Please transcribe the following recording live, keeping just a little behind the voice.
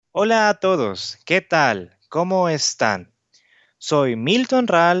Hola a todos, ¿qué tal? ¿Cómo están? Soy Milton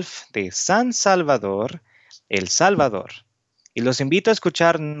Ralph de San Salvador, El Salvador, y los invito a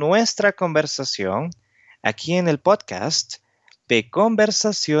escuchar nuestra conversación aquí en el podcast de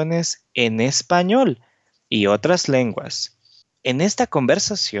Conversaciones en Español y otras lenguas. En esta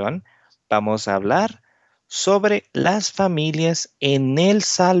conversación vamos a hablar sobre las familias en El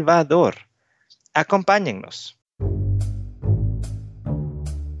Salvador. Acompáñennos.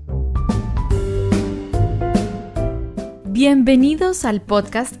 Bienvenidos al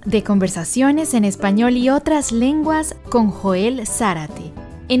podcast de Conversaciones en Español y otras lenguas con Joel Zárate.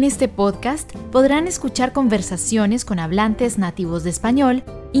 En este podcast podrán escuchar conversaciones con hablantes nativos de español,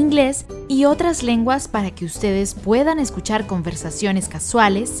 inglés y otras lenguas para que ustedes puedan escuchar conversaciones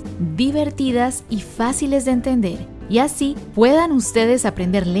casuales, divertidas y fáciles de entender, y así puedan ustedes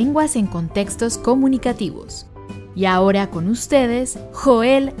aprender lenguas en contextos comunicativos. Y ahora con ustedes,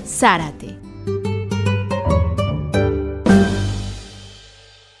 Joel Zárate.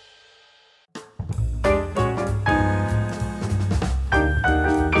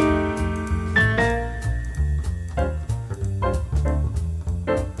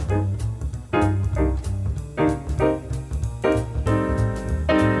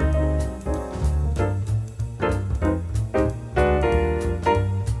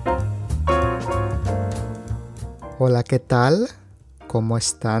 Hola, ¿qué tal? ¿Cómo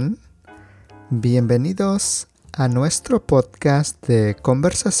están? Bienvenidos a nuestro podcast de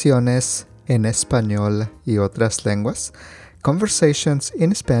conversaciones en español y otras lenguas, Conversations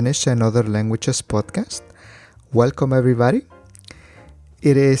in Spanish and Other Languages podcast. Welcome everybody.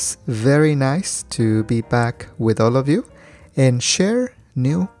 It is very nice to be back with all of you and share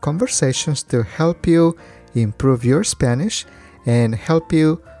new conversations to help you improve your Spanish and help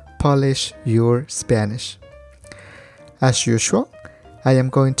you polish your Spanish. As usual, I am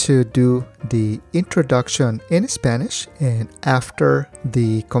going to do the introduction in Spanish, and after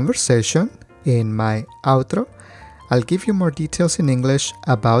the conversation in my outro, I'll give you more details in English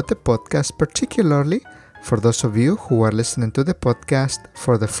about the podcast, particularly for those of you who are listening to the podcast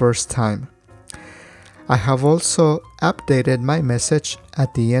for the first time. I have also updated my message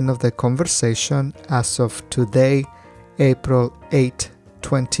at the end of the conversation as of today, April 8,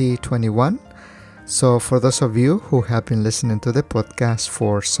 2021. So for those of you who have been listening to the podcast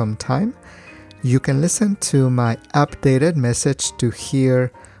for some time, you can listen to my updated message to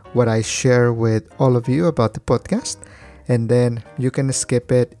hear what I share with all of you about the podcast, and then you can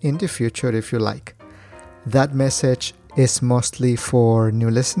skip it in the future if you like. That message is mostly for new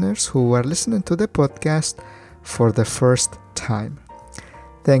listeners who are listening to the podcast for the first time.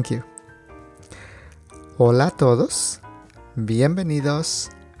 Thank you. Hola a todos, bienvenidos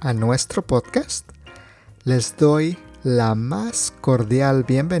a nuestro podcast. Les doy la más cordial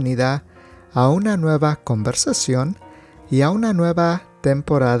bienvenida a una nueva conversación y a una nueva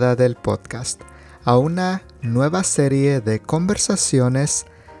temporada del podcast, a una nueva serie de conversaciones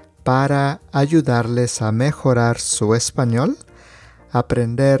para ayudarles a mejorar su español,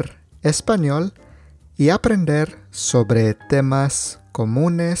 aprender español y aprender sobre temas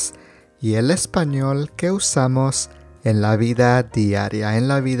comunes y el español que usamos en la vida diaria, en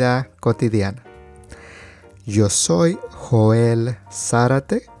la vida cotidiana. Yo soy Joel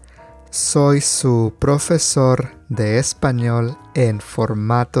Zárate, soy su profesor de español en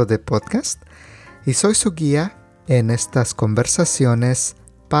formato de podcast y soy su guía en estas conversaciones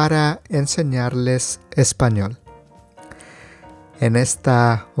para enseñarles español. En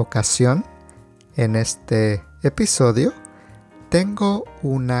esta ocasión, en este episodio, tengo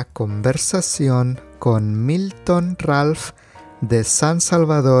una conversación con Milton Ralph de San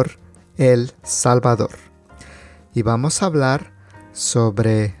Salvador, El Salvador. Y vamos a hablar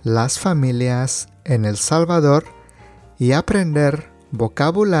sobre las familias en El Salvador y aprender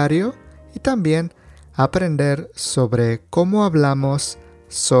vocabulario y también aprender sobre cómo hablamos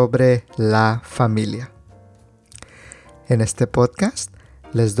sobre la familia. En este podcast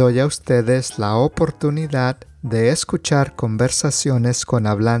les doy a ustedes la oportunidad de escuchar conversaciones con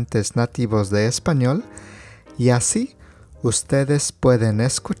hablantes nativos de español y así ustedes pueden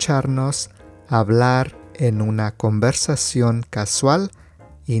escucharnos hablar en una conversación casual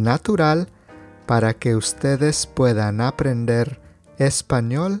y natural para que ustedes puedan aprender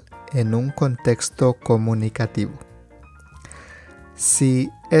español en un contexto comunicativo.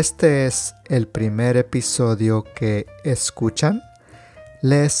 Si este es el primer episodio que escuchan,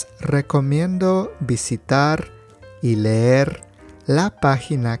 les recomiendo visitar y leer la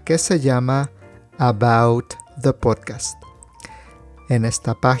página que se llama About the Podcast. En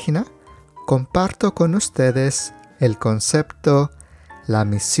esta página comparto con ustedes el concepto, la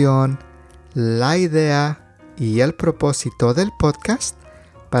misión, la idea y el propósito del podcast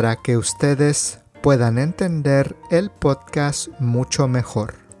para que ustedes puedan entender el podcast mucho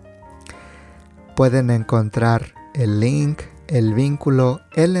mejor. Pueden encontrar el link, el vínculo,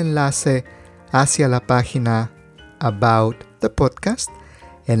 el enlace hacia la página About the Podcast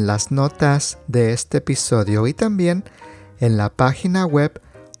en las notas de este episodio y también en la página web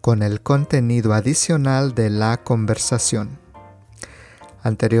con el contenido adicional de la conversación.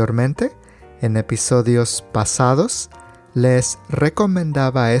 Anteriormente, en episodios pasados, les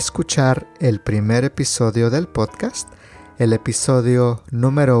recomendaba escuchar el primer episodio del podcast, el episodio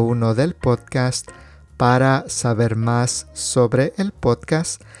número 1 del podcast, para saber más sobre el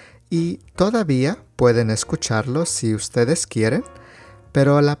podcast, y todavía pueden escucharlo si ustedes quieren,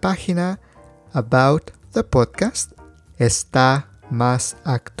 pero la página About the Podcast está más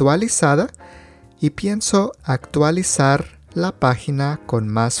actualizada y pienso actualizar la página con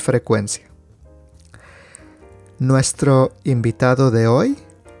más frecuencia. Nuestro invitado de hoy,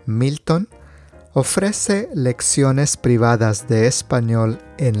 Milton, ofrece lecciones privadas de español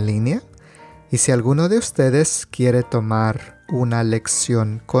en línea, y si alguno de ustedes quiere tomar una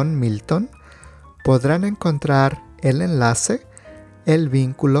lección con Milton, podrán encontrar el enlace, el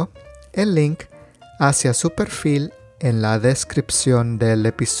vínculo, el link hacia su perfil en la descripción del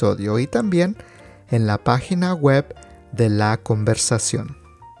episodio y también en la página web de la conversación.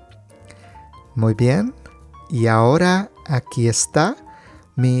 Muy bien, y ahora aquí está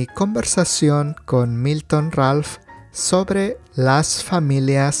mi conversación con Milton Ralph sobre las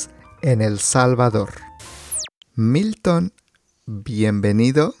familias en El Salvador. Milton,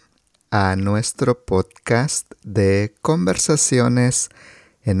 bienvenido a nuestro podcast de conversaciones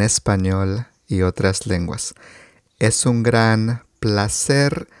en español y otras lenguas. Es un gran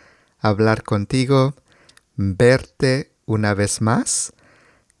placer hablar contigo, verte una vez más.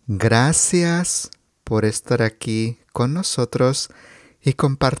 Gracias por estar aquí con nosotros y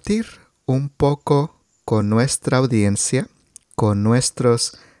compartir un poco con nuestra audiencia, con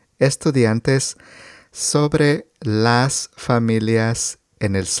nuestros estudiantes, sobre las familias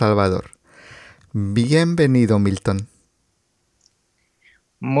en El Salvador. Bienvenido, Milton.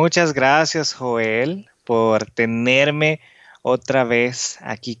 Muchas gracias, Joel, por tenerme otra vez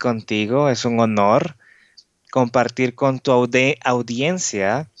aquí contigo. Es un honor compartir con tu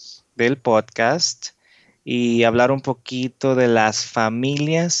audiencia del podcast y hablar un poquito de las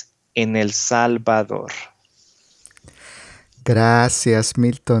familias en El Salvador. Gracias,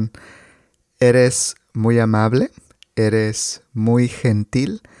 Milton. Eres muy amable, eres muy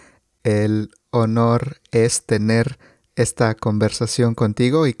gentil. El honor es tener esta conversación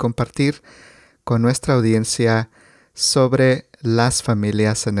contigo y compartir con nuestra audiencia sobre las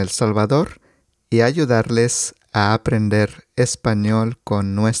familias en El Salvador y ayudarles a aprender español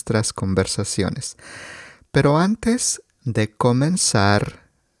con nuestras conversaciones. Pero antes de comenzar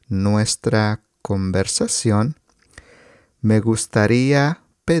nuestra conversación, me gustaría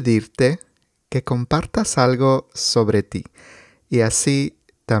pedirte que compartas algo sobre ti y así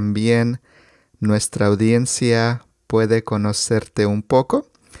también nuestra audiencia puede conocerte un poco.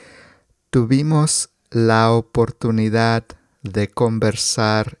 Tuvimos la oportunidad de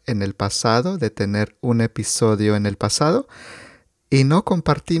conversar en el pasado, de tener un episodio en el pasado, y no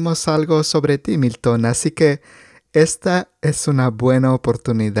compartimos algo sobre ti, Milton. Así que esta es una buena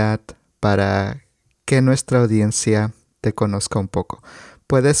oportunidad para que nuestra audiencia te conozca un poco.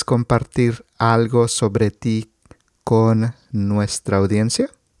 ¿Puedes compartir algo sobre ti con nuestra audiencia?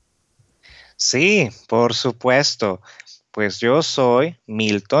 Sí, por supuesto. Pues yo soy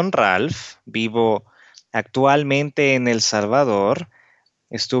Milton Ralph, vivo actualmente en El Salvador,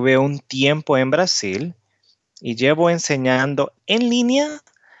 estuve un tiempo en Brasil y llevo enseñando en línea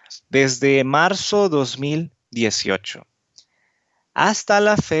desde marzo 2018. Hasta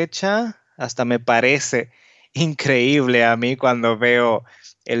la fecha, hasta me parece increíble a mí cuando veo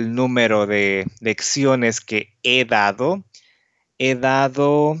el número de lecciones que he dado. He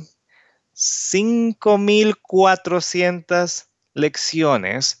dado 5,400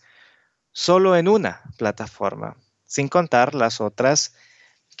 lecciones solo en una plataforma, sin contar las otras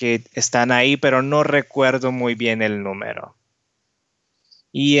que están ahí, pero no recuerdo muy bien el número.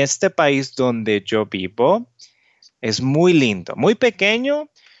 Y este país donde yo vivo es muy lindo, muy pequeño,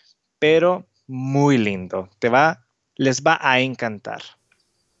 pero muy lindo. Les va a encantar.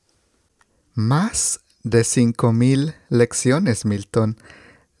 Más de 5,000 lecciones, Milton.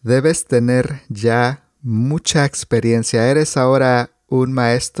 Debes tener ya mucha experiencia. Eres ahora un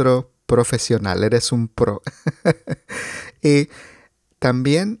maestro profesional, eres un pro. Y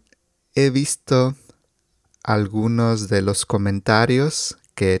también he visto algunos de los comentarios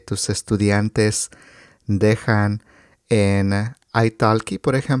que tus estudiantes dejan en italki,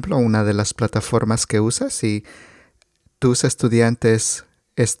 por ejemplo, una de las plataformas que usas, y tus estudiantes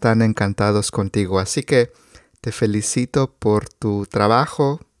están encantados contigo. Así que te felicito por tu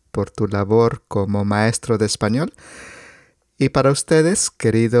trabajo, por tu labor como maestro de español. Y para ustedes,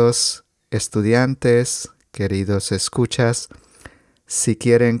 queridos estudiantes, queridos escuchas, si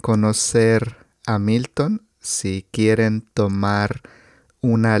quieren conocer a Milton, si quieren tomar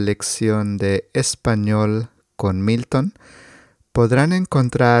una lección de español con Milton, podrán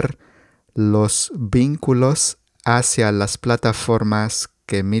encontrar los vínculos hacia las plataformas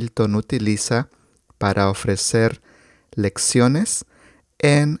que Milton utiliza para ofrecer lecciones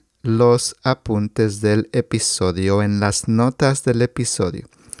en los apuntes del episodio, en las notas del episodio.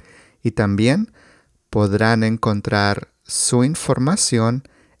 Y también podrán encontrar su información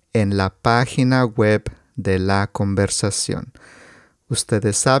en la página web de la conversación.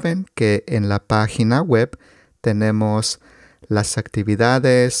 Ustedes saben que en la página web tenemos las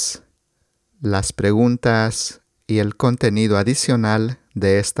actividades, las preguntas y el contenido adicional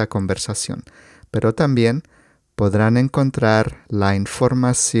de esta conversación. Pero también podrán encontrar la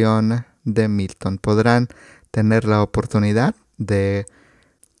información de Milton. Podrán tener la oportunidad de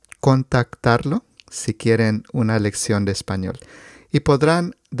contactarlo si quieren una lección de español. Y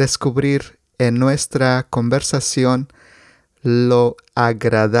podrán descubrir en nuestra conversación lo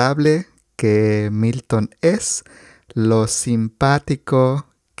agradable que Milton es, lo simpático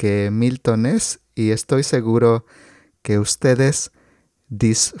que Milton es, y estoy seguro que ustedes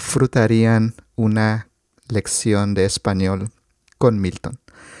disfrutarían una lección de español con Milton.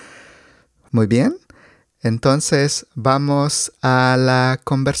 Muy bien, entonces vamos a la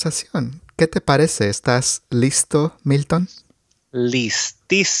conversación. ¿Qué te parece? ¿Estás listo, Milton?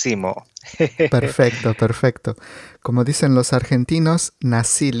 Listísimo. Perfecto, perfecto. Como dicen los argentinos,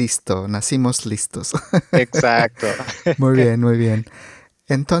 nací listo, nacimos listos. Exacto. Muy bien, muy bien.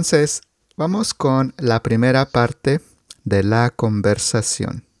 Entonces, vamos con la primera parte de la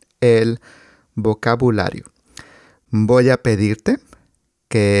conversación, el vocabulario. Voy a pedirte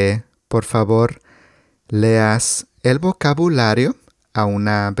que, por favor, leas el vocabulario a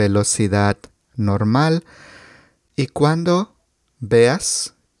una velocidad normal, y cuando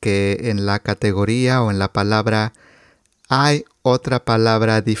veas que en la categoría o en la palabra hay otra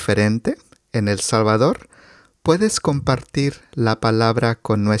palabra diferente en El Salvador, puedes compartir la palabra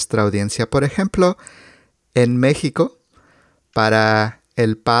con nuestra audiencia. Por ejemplo, en México, para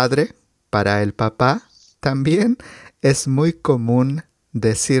el padre, para el papá, también es muy común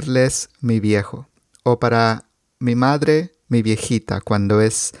decirles mi viejo. O para mi madre, mi viejita, cuando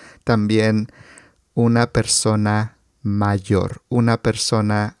es también una persona mayor, una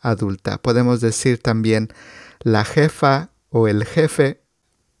persona adulta. Podemos decir también la jefa o el jefe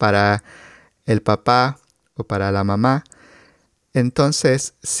para el papá o para la mamá.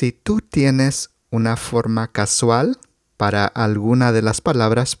 Entonces, si tú tienes una forma casual para alguna de las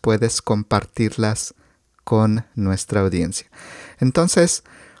palabras, puedes compartirlas con nuestra audiencia. Entonces,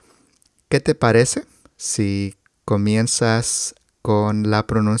 ¿qué te parece si comienzas con la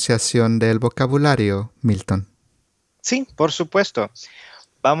pronunciación del vocabulario, Milton? Sí, por supuesto.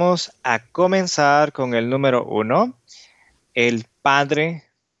 Vamos a comenzar con el número 1, el padre,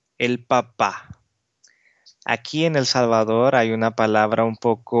 el papá. Aquí en El Salvador hay una palabra un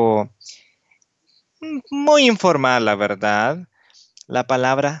poco muy informal, la verdad. La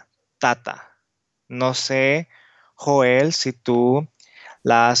palabra tata. No sé, Joel, si tú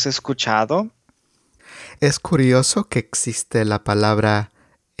la has escuchado. Es curioso que existe la palabra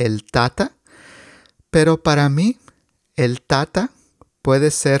el tata, pero para mí el tata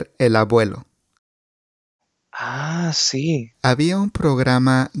puede ser el abuelo. Ah, sí. Había un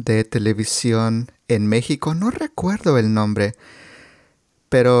programa de televisión en México, no recuerdo el nombre,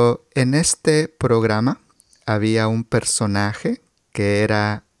 pero en este programa había un personaje que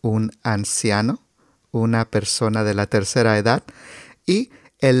era un anciano, una persona de la tercera edad, y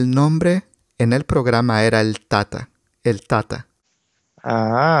el nombre en el programa era el tata, el tata.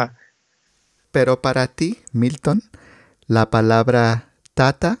 Ah, Pero para ti, Milton, la palabra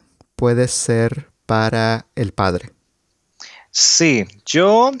tata puede ser para el padre. sí.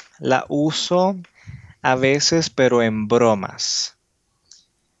 Yo la uso a veces, pero en bromas.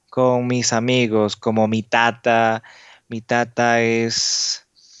 Con mis amigos, como mi tata. Mi tata es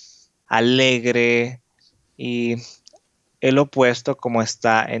alegre y el opuesto, como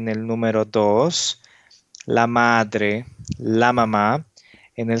está en el número 2, la madre, la mamá.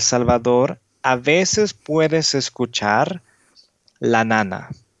 En El Salvador, a veces puedes escuchar la nana.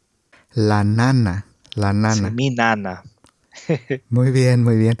 La nana, La Sí, nana. mi nana. Muy bien,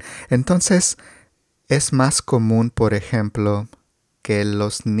 muy bien. Entonces, es más común, por ejemplo, que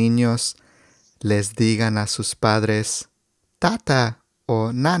los niños les digan a sus padres tata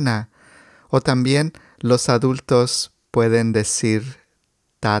o nana, o también los adultos pueden decir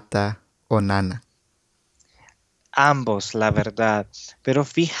tata o nana. Ambos, la verdad. Pero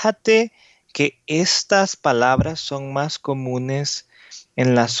fíjate que estas palabras son más comunes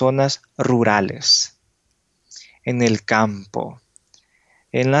en las zonas rurales, en el campo.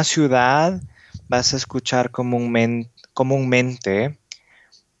 En la ciudad vas a escuchar comúnmente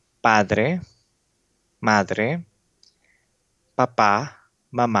padre, madre, papá,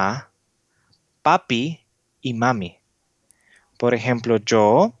 mamá, papi y mami. Por ejemplo,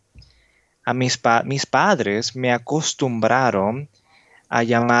 mis padres me acostumbraron a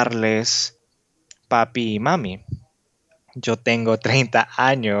llamarles papi y mami. Yo tengo 30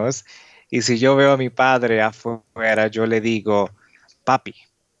 años y si yo veo a mi padre afuera, yo le digo papi.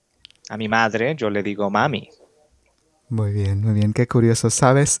 A mi madre, yo le digo mami. Muy bien, qué curioso.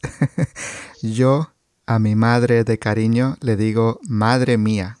 ¿Sabes? Yo a mi madre de cariño le digo madre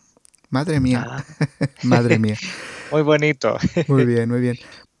mía. Madre mía, Ah, madre mía. muy bonito. Muy bien, muy bien.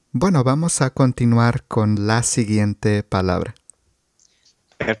 Bueno, vamos a continuar con la siguiente palabra.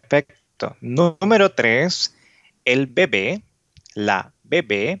 Perfecto. Número 3, el bebé, la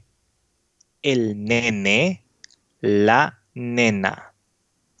bebé, el nene, la nena.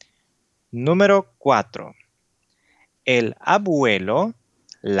 Número 4, el abuelo,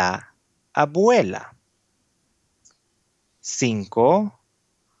 la abuela. 5.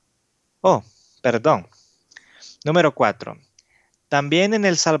 Oh, perdón. Número 4. También en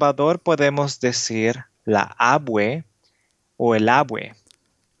El Salvador podemos decir la abue o el abue.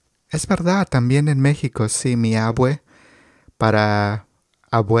 Es verdad, también en México, sí, mi abue para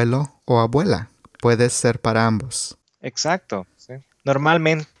abuelo o abuela. Puede ser para ambos. Exacto. Sí.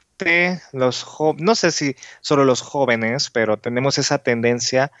 Normalmente no sé si solo los jóvenes, pero tenemos esa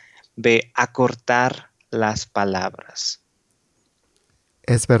tendencia de acortar las palabras.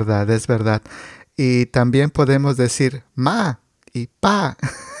 Es verdad, es verdad. Y también podemos decir ma y pa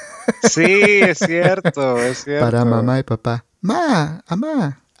Sí, es cierto, es para cierto. mamá y papá. Ma,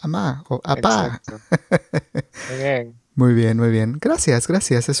 amá, amá o apá. Exacto. Muy bien, Muy bien, muy bien. Gracias,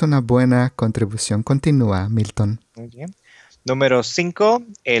 gracias. Es una buena contribución. Continúa, Milton. muy bien. Número 5,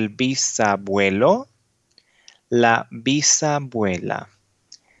 el bisabuelo, la bisabuela.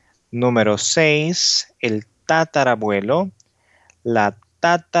 Número 6, el tatarabuelo, la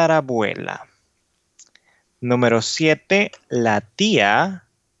tatarabuela. Número 7, la tía,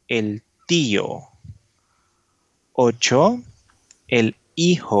 el tío. 8, el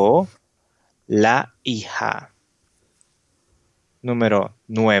hijo, la hija. Número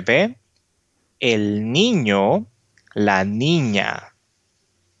 9, el niño, la niña.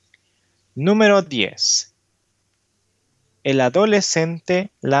 Número 10, el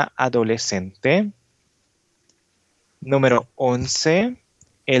adolescente, la adolescente. Número 11,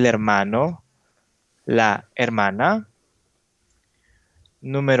 el hermano, la hermana.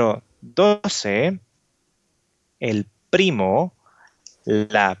 Número 12, el primo,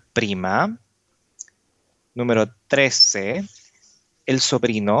 la prima. Número 13, el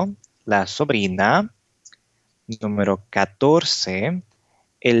sobrino, la sobrina. Número 14,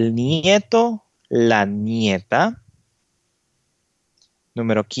 el nieto, la nieta.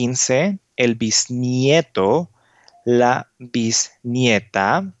 Número 15, el bisnieto, la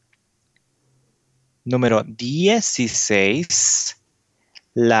bisnieta. Número 16,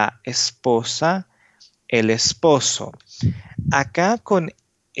 la esposa, el esposo. Acá con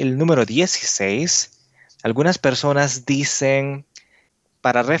el número 16, algunas personas dicen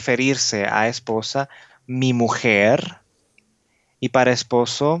para referirse a esposa, mi mujer, y para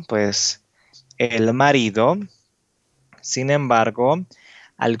esposo, pues el marido. Sin embargo,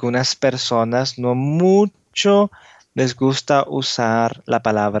 algunas personas no mucho les gusta usar la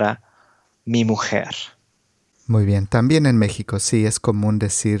palabra mi mujer. Muy bien. También en México, sí, es común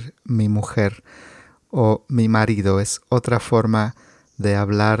decir mi mujer o mi marido. Es otra forma de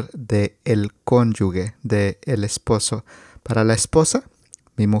hablar de el cónyuge, de el esposo. Para la esposa,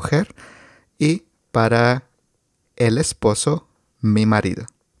 mi mujer, y para el esposo, mi marido.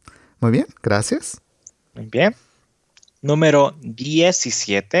 Muy bien, gracias. Muy bien. Número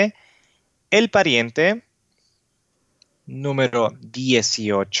 17, el pariente. Número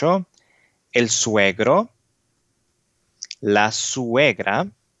 18, el suegro, la suegra.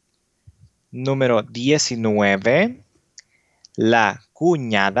 Número 19, la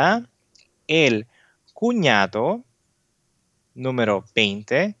cuñada, el cuñado. Número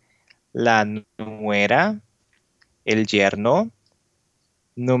 20, la nuera, el yerno.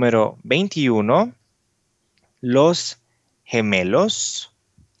 Número 21, los gemelos.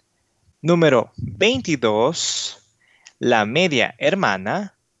 Número 22, la media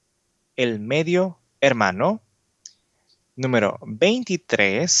hermana, el medio hermano. Número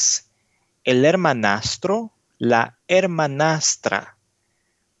 23, el hermanastro, la hermanastra.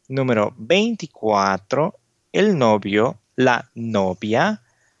 Número 24, el novio, la novia.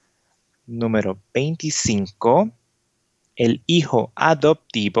 Número 25, el hijo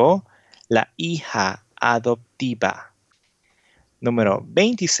adoptivo, la hija adoptiva. Número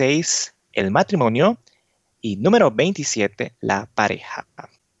 26, el matrimonio. Y número 27, la pareja.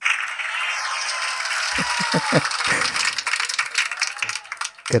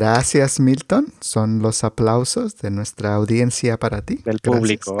 Gracias, Milton. Son los aplausos de nuestra audiencia para ti. Del Gracias.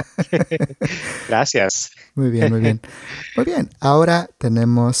 público. Gracias. Muy bien, muy bien. Muy bien, ahora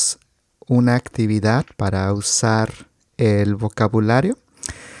tenemos una actividad para usar el vocabulario.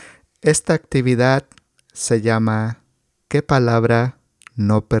 Esta actividad se llama ¿qué palabra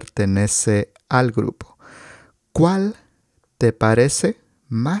no pertenece al grupo? ¿Cuál te parece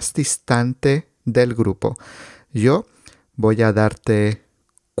más distante del grupo? Yo voy a darte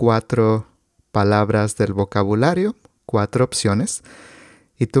 4 palabras del vocabulario, 4 opciones,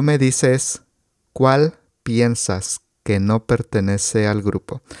 y tú me dices cuál piensas que no pertenece al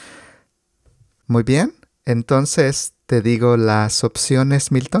grupo. Muy bien, entonces te digo las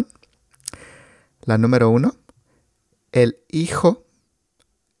opciones, Milton. La número 1, el hijo,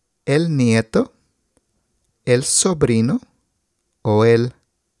 el nieto, el sobrino o el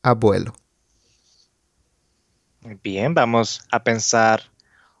abuelo. Muy bien, vamos a pensar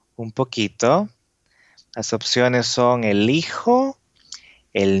un poquito. Las opciones son el hijo,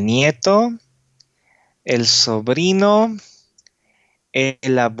 el nieto, el sobrino,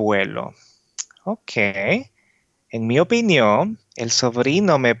 el abuelo. Ok. En mi opinión, el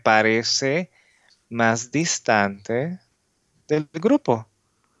sobrino me parece más distante del grupo,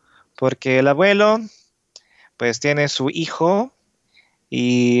 porque el abuelo pues tiene su hijo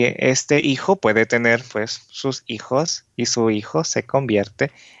y este hijo puede tener pues sus hijos y su hijo se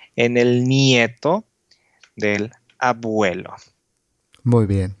convierte en el nieto del abuelo. Muy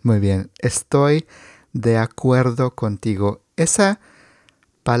bien, muy bien. Estoy de acuerdo contigo. Esa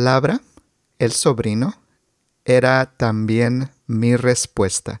palabra, el sobrino, era también mi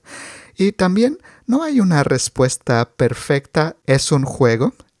respuesta. Y también no hay una respuesta perfecta. Es un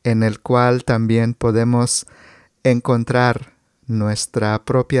juego en el cual también podemos encontrar nuestra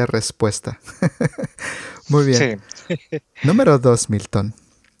propia respuesta. Muy bien. Sí. Número 2, Milton.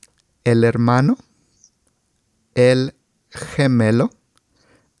 El hermano, el gemelo,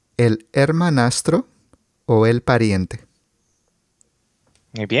 el hermanastro o el pariente.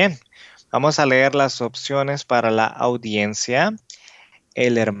 Muy bien. Vamos a leer las opciones para la audiencia.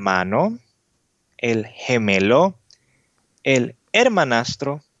 El hermano, el gemelo, el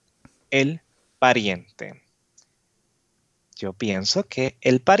hermanastro, el pariente. Yo pienso que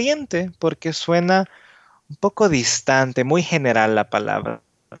el pariente, porque suena un poco distante, muy general la palabra.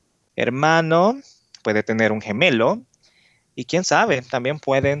 Hermano puede tener un gemelo y quién sabe, también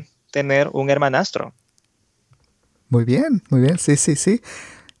pueden tener un hermanastro. Muy bien, sí, sí, sí.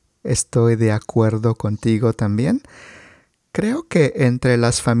 Estoy de acuerdo contigo también. Creo que entre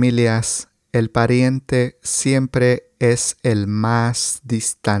las familias el pariente siempre es el más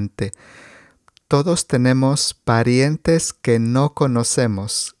distante. Todos tenemos parientes que no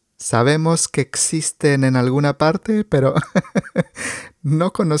conocemos. Sabemos que existen en alguna parte, pero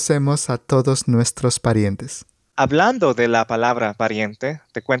no conocemos a todos nuestros parientes. Hablando de la palabra pariente,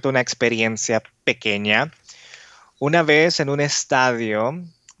 te cuento una experiencia pequeña. Una vez en un estadio,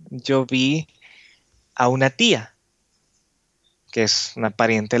 yo vi a una tía, que es una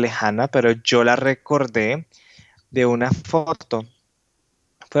pariente lejana, pero yo la recordé de una foto.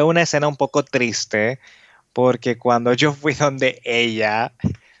 Fue una escena un poco triste, porque cuando yo fui donde ella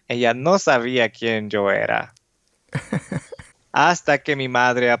no sabía quién yo era. Hasta que mi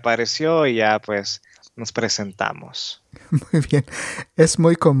madre apareció y ya pues nos presentamos. Muy bien, es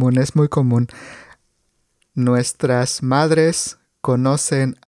muy común, es muy común. Nuestras madres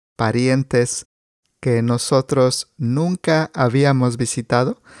conocen parientes que nosotros nunca habíamos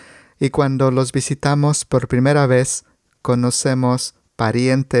visitado y cuando los visitamos por primera vez conocemos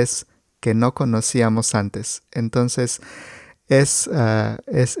parientes que no conocíamos antes. Entonces es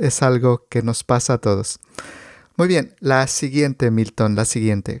algo que nos pasa a todos. Muy bien, la siguiente, Milton, la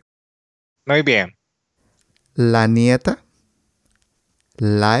siguiente. Muy bien. La nieta,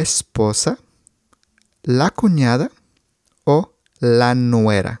 la esposa, la cuñada o la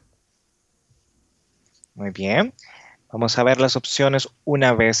nuera. Muy bien. Vamos a ver las opciones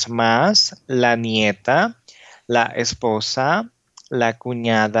una vez más. La nieta, la esposa, la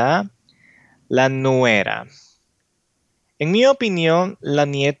cuñada, la nuera. En mi opinión, la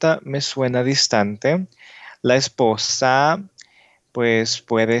nieta me suena distante. La esposa, pues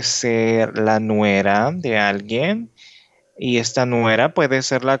puede ser la nuera de alguien. Y esta nuera puede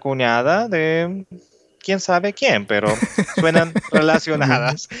ser la cuñada de quién sabe quién, pero suenan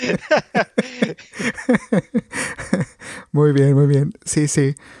relacionadas. Muy bien, muy bien. Sí,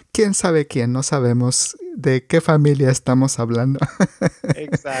 sí. ¿Quién sabe quién? No sabemos de qué familia estamos hablando.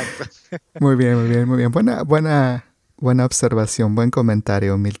 Exacto. Muy bien, muy bien, muy bien. Buena observación, buen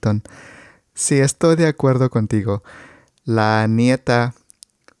comentario, Milton. Sí, estoy de acuerdo contigo. La nieta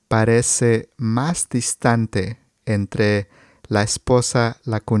parece más distante entre la esposa,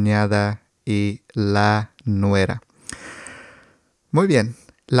 la cuñada y la nuera. Muy bien,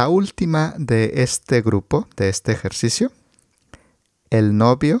 la última de este grupo, de este ejercicio, el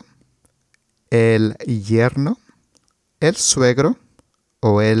novio, el yerno, el suegro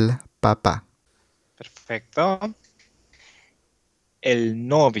o el papá. Perfecto. El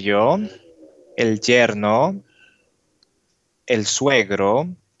novio, el yerno, el suegro,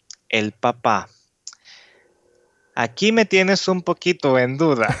 el papá. Aquí me tienes un poquito en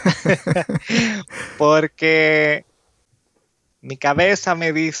duda, porque mi cabeza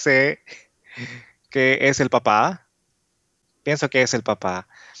me dice que es el papá. Pienso que es el papá.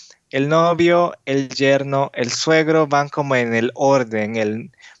 El novio, el yerno, el suegro van como en el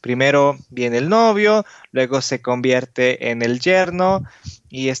orden. Primero viene el novio, luego se convierte en el yerno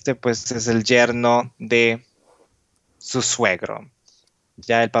y este pues es el yerno de su suegro.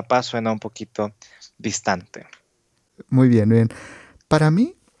 Ya el papá suena un poquito distante. Muy bien, muy bien. Para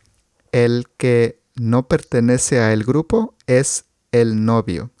mí, el que no pertenece a el grupo es el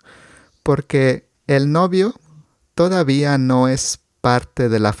novio, porque el novio todavía no es parte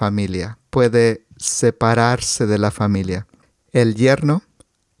de la familia, puede separarse de la familia. El yerno,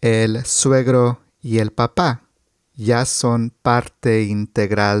 el suegro y el papá ya son parte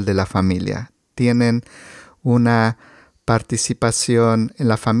integral de la familia, tienen una participación en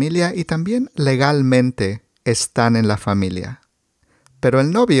la familia y también legalmente están en la familia. Pero el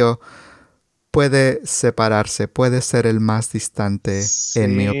novio puede separarse, puede ser el más distante,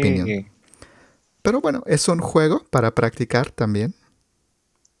 en mi opinión. Sí. Pero bueno, es un juego para practicar también.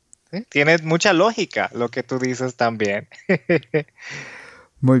 Sí, tiene mucha lógica lo que tú dices también.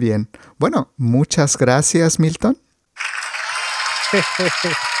 Muy bien. Bueno, muchas gracias, Milton.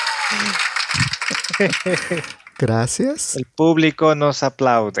 Gracias. El público nos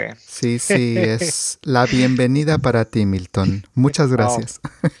aplaude. Sí, sí, es la bienvenida para ti, Milton. Muchas Oh, gracias.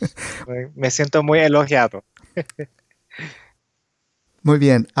 me siento muy elogiado. Muy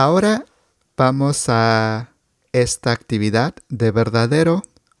bien, ahora vamos a esta actividad de verdadero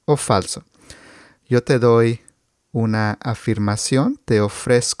o falso. Yo te doy una afirmación, te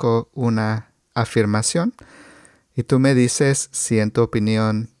ofrezco una afirmación y tú me dices si en tu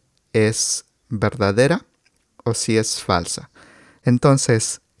opinión es verdadera o si es falsa.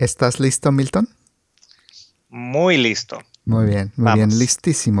 Entonces, ¿estás listo, Milton? Muy listo. Muy bien, Vamos.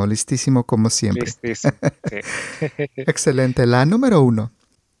 listísimo, listísimo como siempre. Listísimo. Sí. Excelente. La número 1.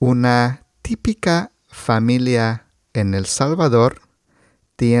 Una típica familia en El Salvador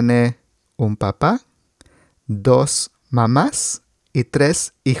tiene un papá, 2 mamás y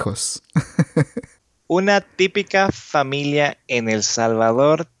 3 hijos. Una típica familia en El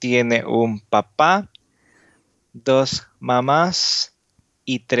Salvador tiene un papá, 2 mamás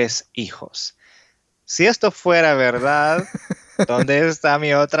y 3 hijos. Si esto fuera verdad, ¿dónde está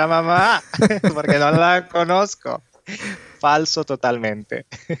mi otra mamá? Porque no la conozco. Falso totalmente.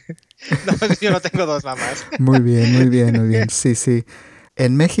 No, yo no tengo 2 mamás. Muy bien, muy bien, muy bien. Sí, sí.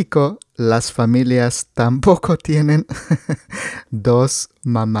 En México las familias tampoco tienen 2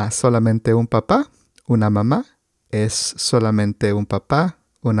 mamás, solamente un papá, una mamá. Es solamente un papá,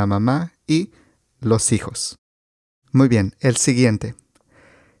 una mamá y los hijos. Muy bien, el siguiente.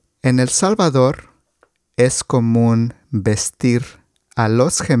 En El Salvador es común vestir a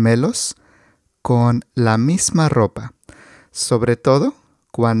los gemelos con la misma ropa, sobre todo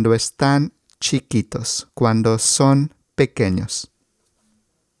cuando están chiquitos, cuando son pequeños.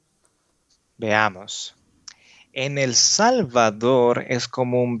 Veamos. En El Salvador es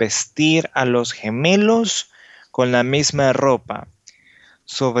común vestir a los gemelos con la misma ropa,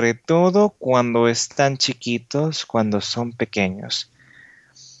 sobre todo cuando están chiquitos, cuando son pequeños.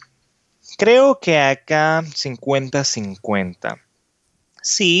 Creo que acá 50-50.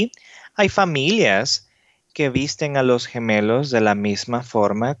 Sí, hay familias que visten a los gemelos de la misma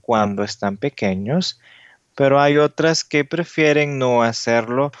forma cuando están pequeños, pero hay otras que prefieren no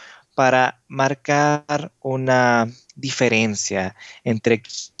hacerlo para marcar una diferencia entre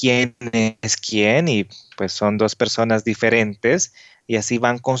quién es quién y pues son dos personas diferentes y así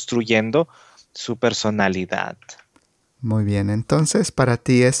van construyendo su personalidad. Muy bien, entonces para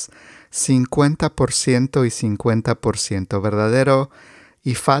ti es 50% y 50%, verdadero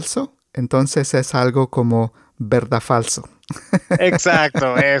y falso. Entonces es algo como verdad falso.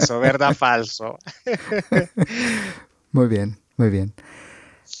 Exacto, eso, verdad, falso. Muy bien, muy bien.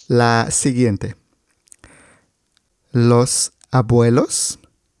 La siguiente. Los abuelos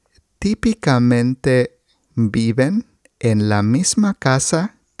típicamente viven en la misma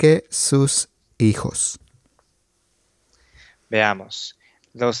casa que sus hijos. Veamos.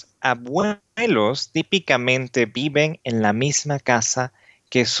 Los abuelos típicamente viven en la misma casa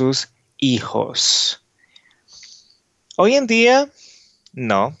que sus hijos. Hoy en día,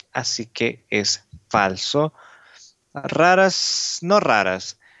 no, así que es falso. Raras, no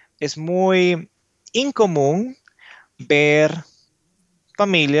raras. Es muy incomún ver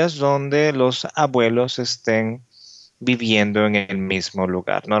familias donde los abuelos estén viviendo en el mismo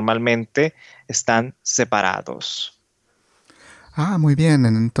lugar. Normalmente están separados. Ah, muy bien.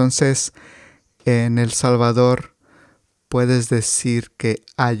 Entonces, en El Salvador puedes decir que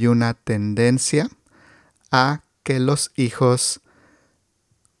hay una tendencia a que los hijos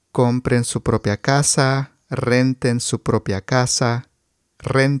compren su propia casa, renten su propia casa,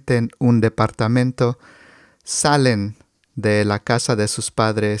 renten un departamento, salen de la casa de sus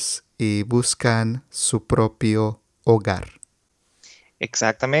padres y buscan su propio hogar.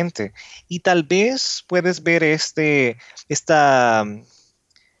 Exactamente. Y tal vez puedes ver esta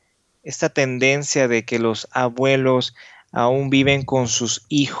tendencia de que los abuelos aún viven con sus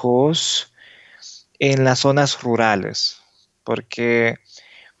hijos en las zonas rurales, porque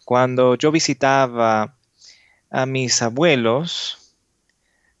cuando yo visitaba a mis abuelos,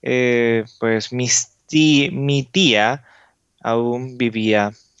 pues mi tía aún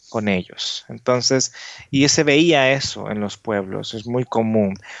vivía con ellos. Entonces, y se veía eso en los pueblos, es muy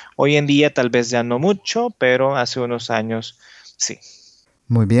común. Hoy en día tal vez ya no mucho, pero hace unos años sí.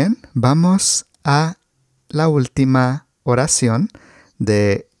 Muy bien, vamos a la última oración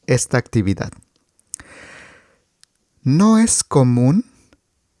de esta actividad. No es común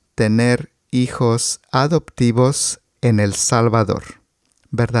tener hijos adoptivos en El Salvador.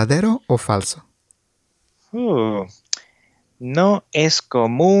 ¿Verdadero o falso? Uh, no es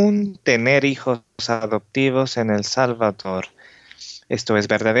común tener hijos adoptivos en El Salvador. Esto es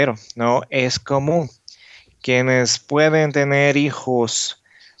verdadero, no es común. Quienes pueden tener hijos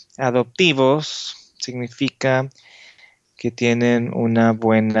adoptivos significa que tienen una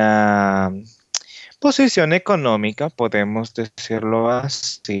buena posición económica, podemos decirlo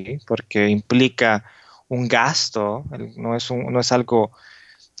así, porque implica un gasto, no es algo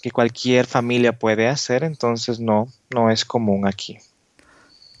que cualquier familia puede hacer, entonces no es común aquí.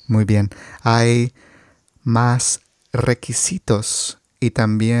 Muy bien. Hay más requisitos y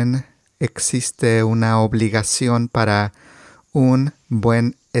también existe una obligación para un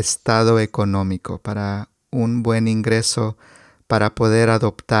buen estado económico, para un buen ingreso, para poder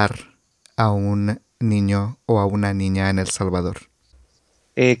adoptar a un niño o a una niña en El Salvador.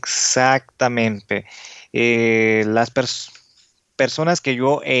 Exactamente. Las personas que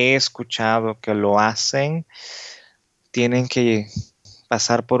yo he escuchado que lo hacen tienen que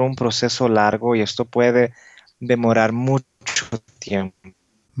pasar por un proceso largo y esto puede demorar mucho tiempo.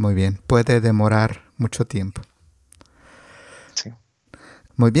 Muy bien, puede demorar mucho tiempo. Sí.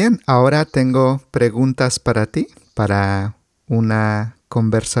 Muy bien, ahora tengo preguntas para ti, para una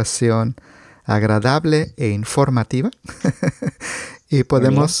conversación agradable e informativa. Y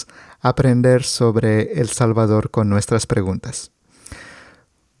podemos aprender sobre El Salvador con nuestras preguntas.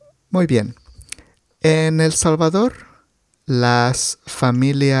 Muy bien. En El Salvador, las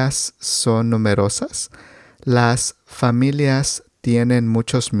familias son numerosas. Las familias tienen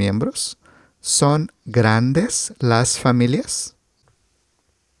muchos miembros. ¿Son grandes las familias?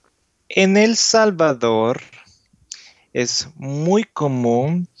 En El Salvador es muy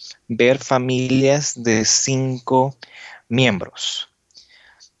común ver familias de 5 miembros.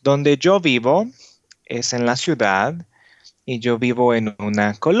 Donde yo vivo es en la ciudad y yo vivo en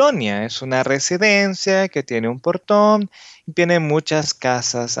una colonia. Es una residencia que tiene un portón y tiene muchas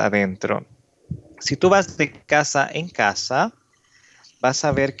casas adentro. Si tú vas de casa en casa, vas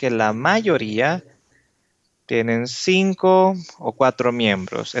a ver que la mayoría tienen 5 o 4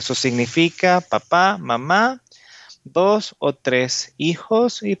 miembros. Eso significa papá, mamá, 2 o 3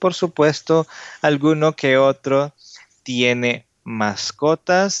 hijos y por supuesto alguno que otro tiene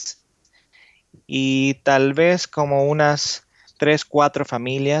mascotas y tal vez como unas 3, 4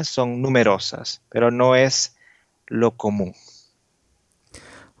 familias son numerosas, pero no es lo común.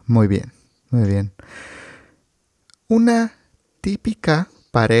 Muy bien, muy bien. Una típica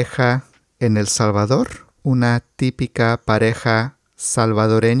pareja en El Salvador, una típica pareja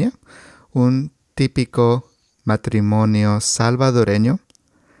salvadoreña, un típico matrimonio salvadoreño.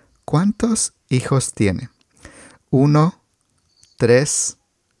 ¿Cuántos hijos tiene? 1, 3,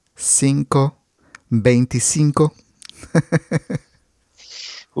 5, 25.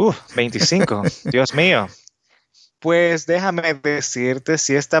 25, Dios mío. Pues déjame decirte,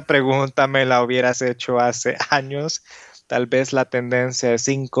 si esta pregunta me la hubieras hecho hace años, tal vez la tendencia es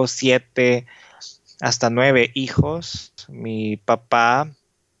 5, 7, hasta 9 hijos. Mi papá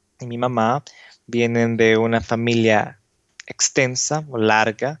y mi mamá vienen de una familia extensa o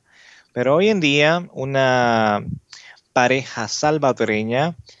larga, pero hoy en día una pareja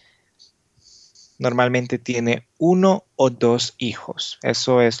salvadoreña normalmente tiene 1 o 2 hijos.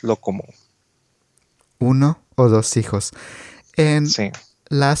 Eso es lo común. 1 o 2 hijos. En Sí.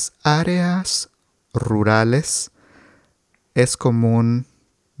 las áreas rurales es común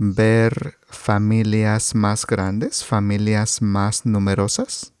ver familias más grandes, familias más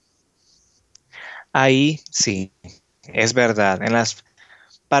numerosas. Ahí sí, es verdad. En las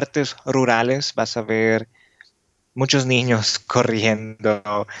partes rurales vas a ver muchos niños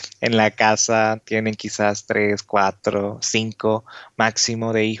corriendo en la casa, tienen quizás 3, 4, 5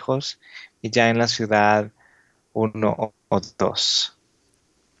 máximo de hijos, y ya en la ciudad 1 o 2.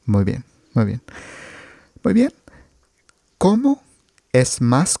 Muy bien, muy bien. Muy bien. ¿Cómo es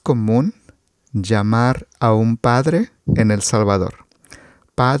más común llamar a un padre en El Salvador?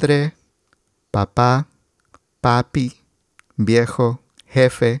 Padre, papá, papi, viejo,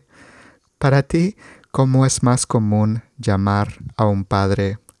 jefe. Para ti, ¿cómo es más común llamar a un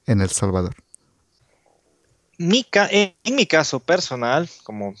padre en El Salvador? En mi caso personal,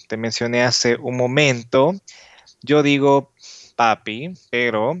 como te mencioné hace un momento, yo digo papi,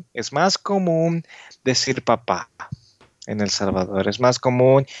 pero es más común decir papá en El Salvador. Es más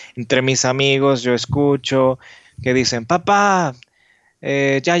común entre mis amigos, yo escucho que dicen, papá,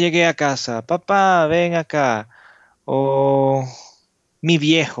 ya llegué a casa, papá, ven acá. O mi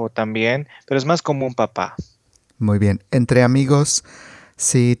viejo también, pero es más común papá. Muy bien. Entre amigos,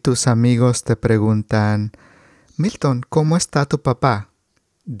 si tus amigos te preguntan, Milton, ¿cómo está tu papá?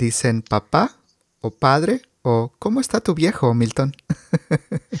 ¿Dicen papá o padre o cómo está tu viejo, Milton?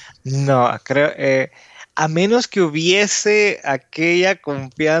 No, creo, a menos que hubiese aquella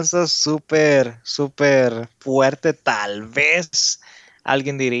confianza súper, súper fuerte, tal vez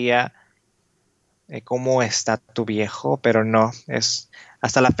alguien diría, ¿cómo está tu viejo? Pero no,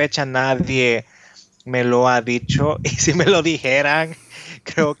 hasta la fecha nadie me lo ha dicho, y si me lo dijeran,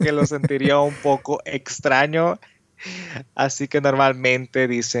 creo que lo sentiría un poco extraño. Así que normalmente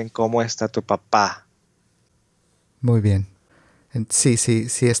dicen, ¿cómo está tu papá? Muy bien. Sí, sí,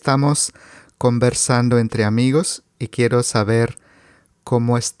 si estamos conversando entre amigos y quiero saber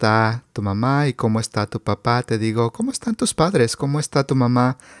cómo está tu mamá y cómo está tu papá, te digo, ¿cómo están tus padres? ¿Cómo está tu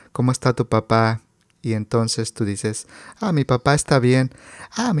mamá? ¿Cómo está tu papá? Y entonces tú dices, mi papá está bien,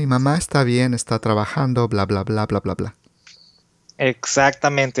 mi mamá está bien, está trabajando, bla, bla, bla, bla, bla, bla.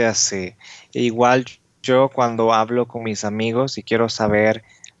 Exactamente así. Igual yo cuando hablo con mis amigos y quiero saber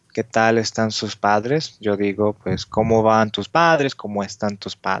qué tal están sus padres, yo digo, pues, ¿cómo van tus padres? ¿Cómo están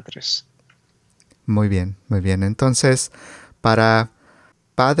tus padres? Muy bien, muy bien. Entonces, para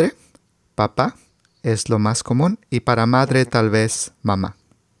padre, papá es lo más común y para madre Ujú. tal vez mamá.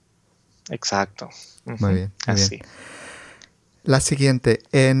 Exacto. Muy Ujú. bien, muy bien. Así. La siguiente,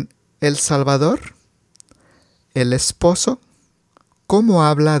 en El Salvador, el esposo, ¿cómo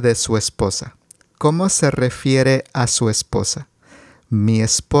habla de su esposa? ¿Cómo se refiere a su esposa? Mi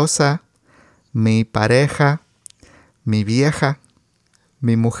esposa, mi pareja, mi vieja,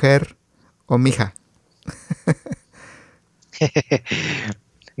 mi mujer o mi hija.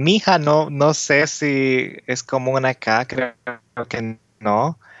 Mi hija no sé si es común acá, creo que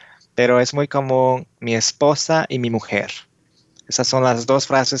no, pero es muy común mi esposa y mi mujer. Esas son las dos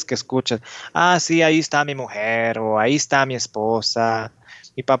frases que escuchas. Ah, sí, ahí está mi mujer o ahí está mi esposa.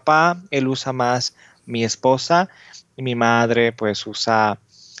 Mi papá, él usa más mi esposa, y mi madre pues usa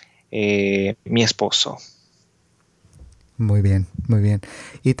mi esposo. Muy bien, muy bien.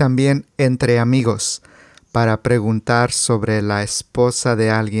 Y también entre amigos, para preguntar sobre la esposa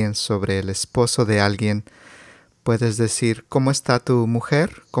de alguien, sobre el esposo de alguien, puedes decir, ¿cómo está tu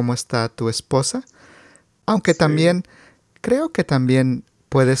mujer? ¿Cómo está tu esposa? Aunque Sí. también, creo que también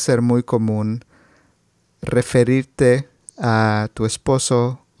puede ser muy común referirte a tu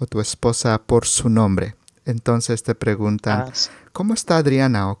esposo o tu esposa por su nombre. Entonces te preguntan, Sí. ¿cómo está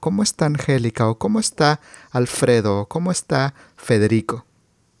Adriana? O ¿cómo está Angélica? O ¿cómo está Alfredo? O ¿cómo está Federico?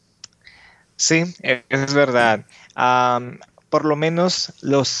 Sí, es verdad. Por lo menos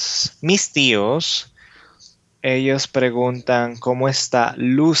mis tíos, ellos preguntan cómo está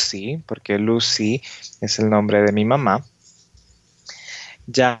Lucy, porque Lucy es el nombre de mi mamá.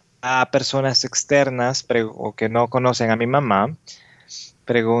 Ya a personas externas o que no conocen a mi mamá,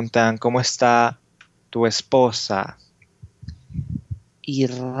 preguntan cómo está tu esposa. Y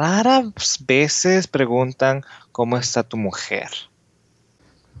raras veces preguntan cómo está tu mujer.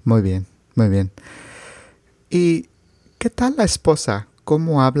 Muy bien, muy bien. ¿Y qué tal la esposa?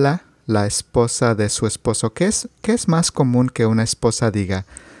 ¿Cómo habla la esposa de su esposo? Qué es más común que una esposa diga,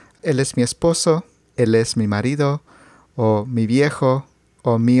 él es mi esposo, él es mi marido, o mi viejo,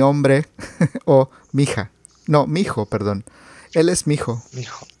 o mi hombre, o mi hija? No, mi hijo, perdón. Él es mi hijo.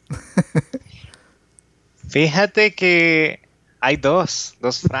 Hijo. Fíjate que hay dos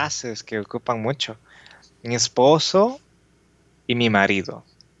frases que ocupan mucho. Mi esposo y mi marido.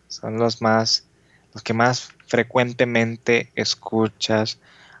 Son los que más frecuentemente escuchas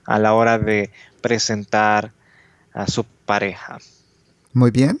a la hora de presentar a su pareja.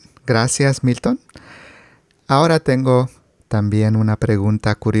 Muy bien, gracias Milton. Ahora tengo también una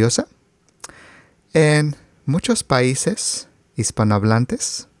pregunta curiosa. En muchos países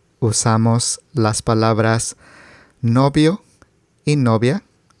hispanohablantes usamos las palabras novio y novia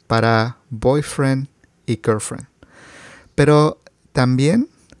para boyfriend y girlfriend. Pero también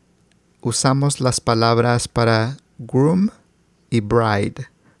usamos las palabras para groom y bride.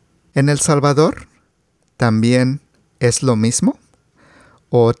 ¿En El Salvador también es lo mismo?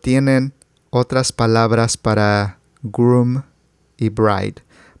 ¿O tienen otras palabras para groom y bride,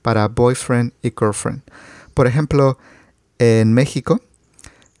 para boyfriend y girlfriend? Por ejemplo, en México,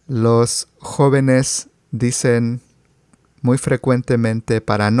 los jóvenes dicen muy frecuentemente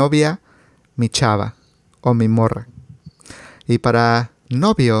para novia, mi chava o mi morra. Y para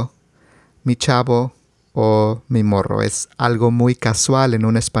novio, mi chavo o mi morro. Es algo muy casual, en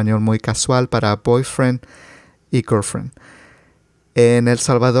un español muy casual para boyfriend y girlfriend. En El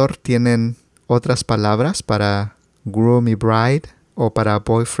Salvador tienen otras palabras para groom y bride o para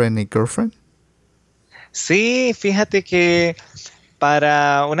boyfriend y girlfriend. Sí, fíjate que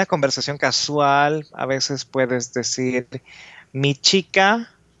para una conversación casual a veces puedes decir mi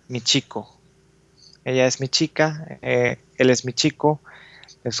chica, mi chico. Ella es mi chica, él es mi chico.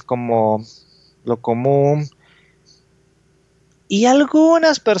 Es como lo común. Y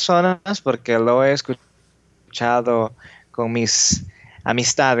algunas personas, porque lo he escuchado con mis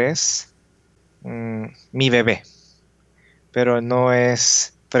amistades, mi bebé, pero no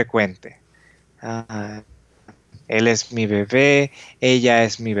es frecuente. Ah, él es mi bebé, ella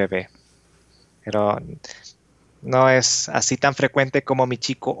es mi bebé, pero no es así tan frecuente como mi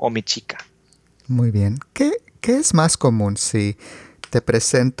chico o mi chica. Muy bien. ¿Qué es más común si te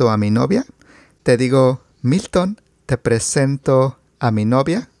presento a mi novia? ¿Te digo, Milton, te presento a mi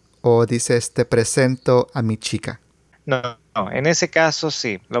novia? ¿O dices, te presento a mi chica? No, en ese caso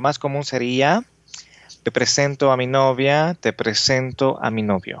sí, lo más común sería te presento a mi novia, te presento a mi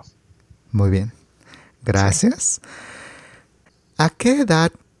novio. Muy bien. Sí. Gracias. ¿A qué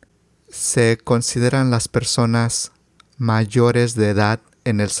edad se consideran las personas mayores de edad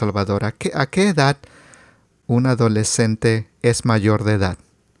en El Salvador? ¿A qué edad un adolescente es mayor de edad?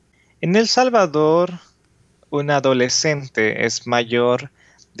 En El Salvador, un adolescente es mayor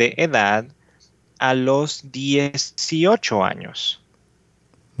de edad a los 18 años.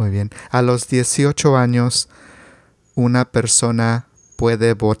 Muy bien. A los 18 años, una persona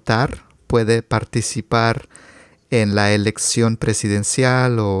puede votar, puede participar en la elección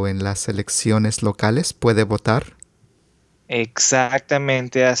presidencial o en las elecciones locales, puede votar.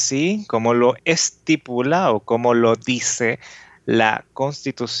 Exactamente así como lo estipula o como lo dice la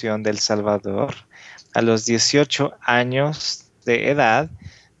Constitución de El Salvador. A los 18 años de edad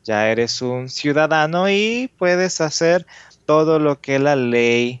ya eres un ciudadano y puedes hacer todo lo que la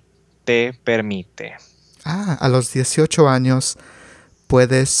ley te permite. A los 18 años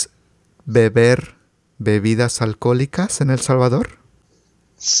puedes beber bebidas alcohólicas en El Salvador.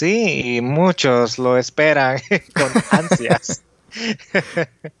 Sí, y muchos lo esperan con ansias.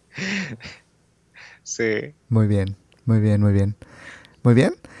 Sí. Muy bien, muy bien, muy bien. Muy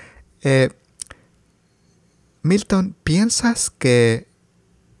bien. Eh, Milton, ¿piensas que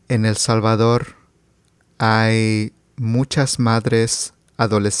en El Salvador hay muchas madres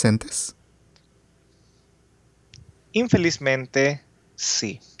adolescentes? Infelizmente,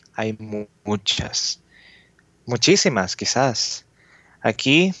 sí, hay muchísimas quizás.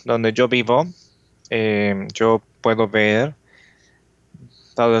 Aquí, donde yo vivo, yo puedo ver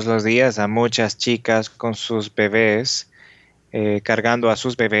todos los días a muchas chicas con sus bebés, cargando a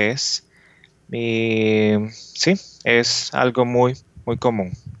sus bebés. Y sí, es algo muy, muy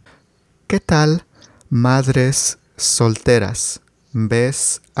común. ¿Qué tal madres solteras?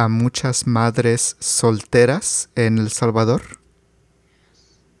 ¿Ves a muchas madres solteras en El Salvador?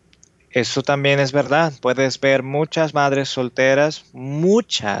 Eso también es verdad. Puedes ver muchas madres solteras.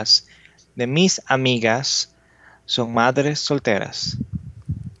 Muchas de mis amigas son madres solteras.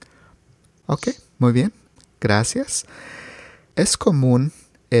 Ok, muy bien. Gracias. ¿Es común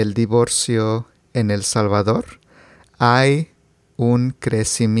el divorcio en El Salvador? ¿Hay un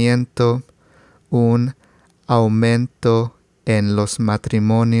crecimiento, un aumento en los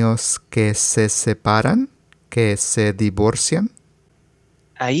matrimonios que se separan, que se divorcian?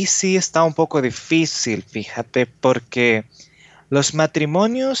 Ahí sí está un poco difícil, fíjate, porque los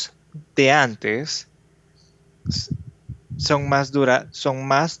matrimonios de antes son más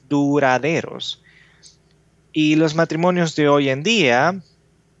duraderos y los matrimonios de hoy en día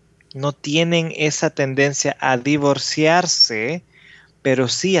no tienen esa tendencia a divorciarse, pero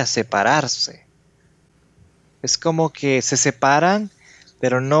sí a separarse. Es como que se separan,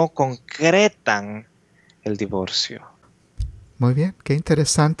 pero no concretan el divorcio. Muy bien, qué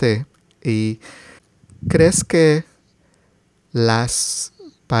interesante. ¿Y crees que las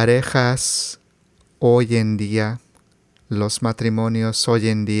parejas hoy en día, los matrimonios hoy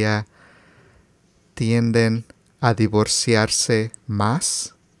en día tienden a divorciarse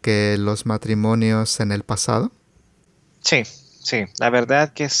más que los matrimonios en el pasado? Sí, sí, la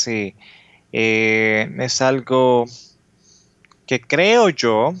verdad que sí. Es algo que creo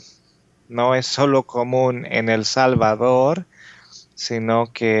yo no es solo común en El Salvador,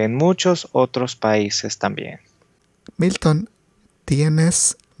 sino que en muchos otros países también. Milton,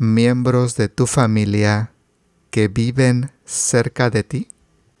 ¿tienes miembros de tu familia que viven cerca de ti?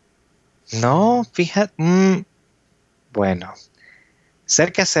 No, fíjate, bueno,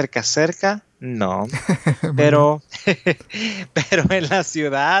 cerca, no, Muy bien. pero, pero en la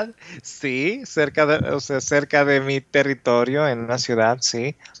ciudad, sí, o sea, cerca de mi territorio, en la ciudad,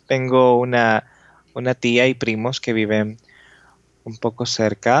 sí, tengo una tía y primos que viven un poco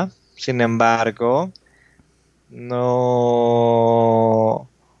cerca. Sin embargo, no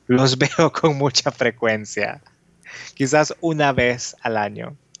los veo con mucha frecuencia, quizás una vez al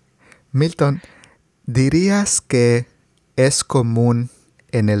año. Milton, ¿dirías que es común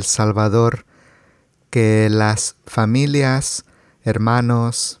en El Salvador que las familias,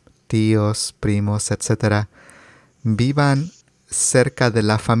 hermanos, tíos, primos, etcétera, vivan cerca de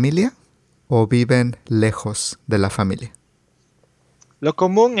la familia o viven lejos de la familia? Lo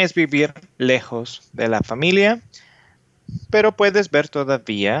común es vivir lejos de la familia, pero puedes ver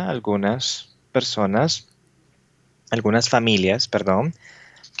todavía algunas familias, perdón,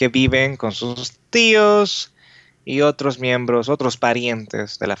 que viven con sus tíos y otros miembros, otros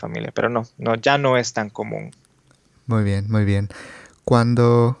parientes de la familia, pero no, ya no es tan común. Muy bien, muy bien.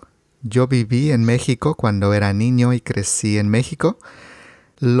 Cuando yo viví en México, cuando era niño y crecí en México,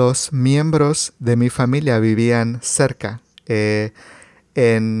 los miembros de mi familia vivían cerca.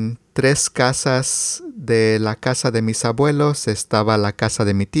 En 3 casas de la casa de mis abuelos estaba la casa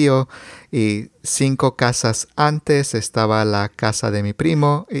de mi tío y 5 casas antes estaba la casa de mi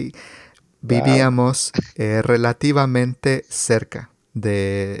primo y Wow. vivíamos relativamente cerca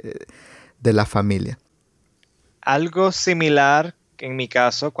de la familia. Algo similar en mi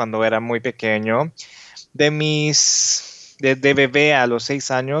caso cuando era muy pequeño, de bebé a los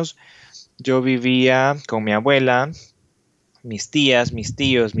 6 años, yo vivía con mi abuela, mis tías, mis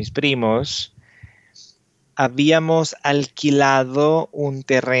tíos, mis primos. Habíamos alquilado un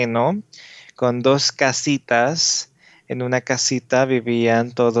terreno con 2 casitas. En una casita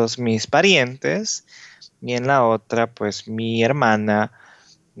vivían todos mis parientes y en la otra, pues mi hermana,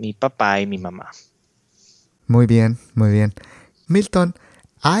 mi papá y mi mamá. Muy bien, muy bien. Milton,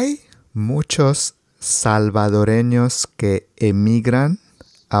 ¿hay muchos salvadoreños que emigran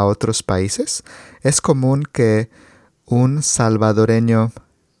a otros países? ¿Es común que un salvadoreño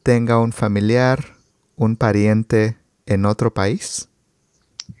tenga un familiar, un pariente en otro país?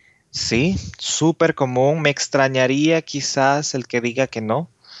 Sí, súper común. Me extrañaría quizás el que diga que no.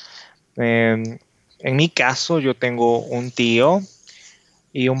 En mi caso, yo tengo un tío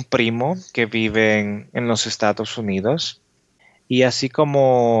y un primo que viven en los Estados Unidos. Y así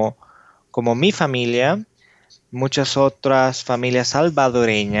como mi familia, muchas otras familias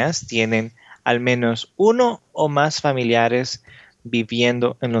salvadoreñas tienen al menos uno o más familiares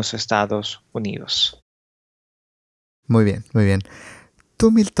viviendo en los Estados Unidos. Muy bien, muy bien. tú,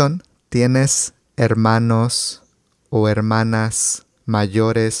 Milton, tienes hermanos o hermanas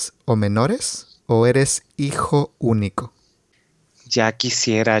mayores o menores? ¿O eres hijo único? Ya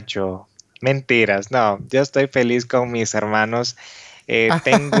quisiera yo. Mentiras, no, yo estoy feliz con mis hermanos. ¿Quieres,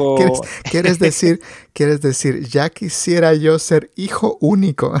 Tengo, quieres decir, ya quisiera yo ser hijo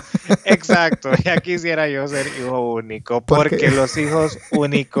único? exacto, ya quisiera yo ser hijo único, Porque porque los hijos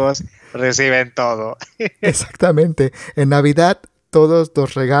únicos reciben todo. exactamente, en Navidad todos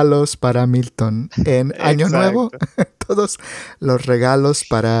los regalos para Milton. En Año Nuevo, Exacto. todos los regalos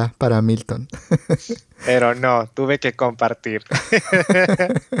para Milton. Pero no, tuve que compartir.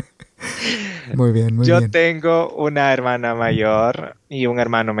 Muy bien, muy Yo bien. tengo una hermana mayor y un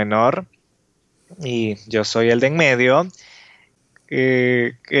hermano menor, y yo soy el de en medio.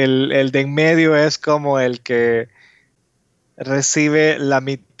 El de en medio es como el que recibe la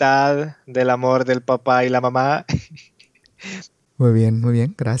mitad del amor del papá y la mamá. Muy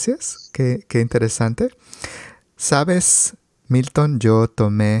bien, gracias. Qué interesante. ¿Sabes, Milton? Yo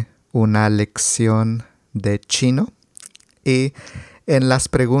tomé una lección de chino y en las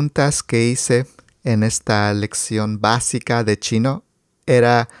preguntas que hice en esta lección básica de chino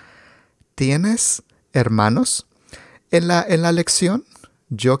era, ¿tienes hermanos? En la lección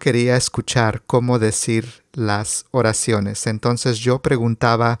yo quería escuchar cómo decir las oraciones. Entonces yo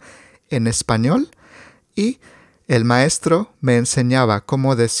preguntaba en español y el maestro me enseñaba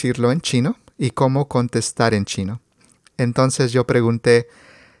cómo decirlo en chino y cómo contestar en chino. Entonces yo pregunté,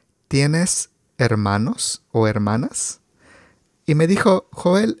 ¿tienes hermanos o hermanas? Y me dijo,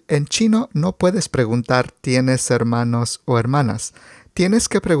 Joel, en chino no puedes preguntar ¿tienes hermanos o hermanas? Tienes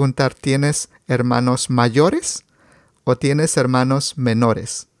que preguntar ¿tienes hermanos mayores o tienes hermanos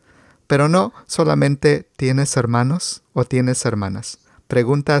menores? Pero no solamente ¿tienes hermanos o tienes hermanas?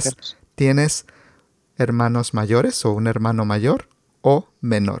 Preguntas ¿tienes hermanos mayores o un hermano mayor o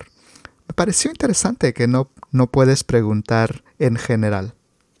menor? Me pareció interesante que no puedes preguntar en general.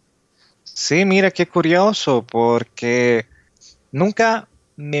 Sí, mira qué curioso, porque nunca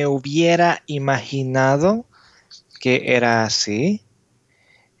me hubiera imaginado que era así.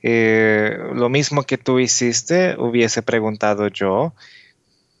 Lo mismo que tú hiciste, hubiese preguntado yo,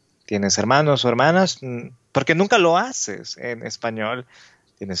 ¿tienes hermanos o hermanas? Porque nunca lo haces en español.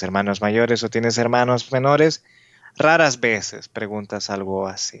 ¿Tienes hermanos mayores o tienes hermanos menores? Raras veces preguntas algo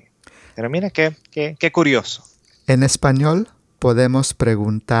así. Pero mira qué curioso. En español podemos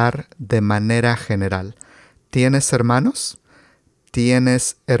preguntar de manera general. ¿Tienes hermanos?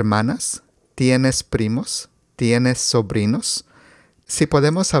 ¿Tienes hermanas? ¿Tienes primos? ¿Tienes sobrinos? Sí,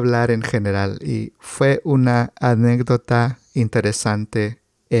 podemos hablar en general y fue una anécdota interesante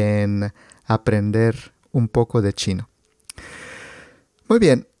en aprender un poco de chino. Muy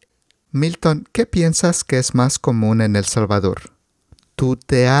bien, Milton, ¿qué piensas que es más común en El Salvador?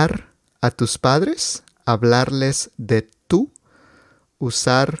 ¿Tutear a tus padres? ¿Hablarles de tú?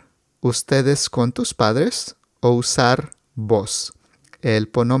 ¿Usar ustedes con tus padres? ¿O usar vos? El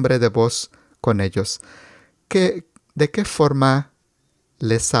pronombre de vos con ellos. ¿De qué forma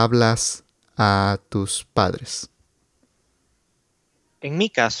les hablas a tus padres? En mi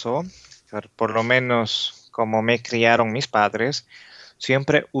caso, por lo menos como me criaron mis padres,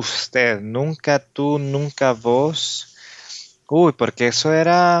 siempre usted, nunca tú, nunca vos. Uy, porque eso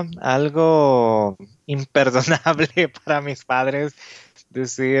era algo imperdonable para mis padres,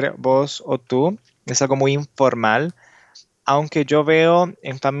 decir vos o tú. Es algo muy informal, aunque yo veo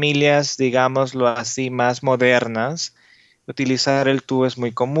en familias, digámoslo así, más modernas, utilizar el tú es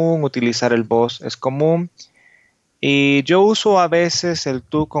muy común, utilizar el vos es común. Y yo uso a veces el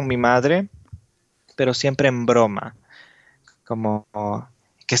tú con mi madre, pero siempre en broma, como,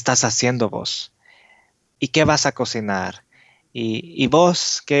 ¿qué estás haciendo vos? ¿Y qué vas a cocinar? ¿Y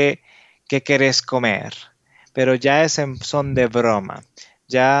vos qué querés comer? Pero ya es en son de broma.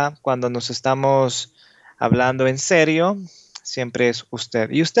 Ya cuando nos estamos hablando en serio, siempre es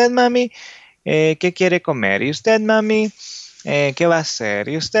usted. ¿Y usted, mami, qué quiere comer? ¿Y usted, mami, qué va a hacer?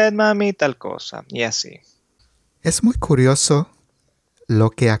 ¿Y usted, mami, tal cosa? Y así. Es muy curioso lo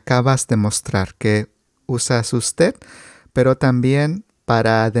que acabas de mostrar, que usas usted, pero también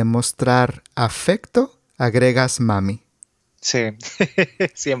para demostrar afecto agregas mami. Sí,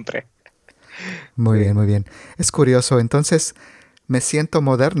 siempre. Muy bien, Sí. muy bien. Es curioso, entonces me siento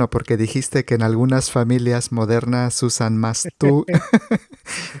moderno porque dijiste que en algunas familias modernas usan más tú.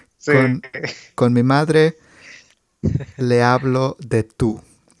 Sí. Con, con mi madre le hablo de tú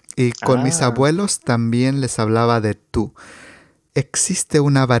y con mis Ah, abuelos también les hablaba de tú. Existe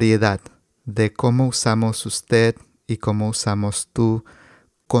una variedad de cómo usamos usted y cómo usamos tú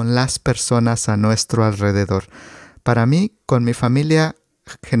con las personas a nuestro alrededor. Para mí, con mi familia,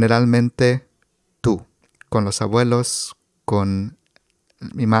 generalmente tú, con los abuelos, con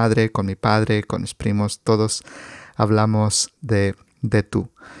mi madre, con mi padre, con mis primos, todos hablamos de tú.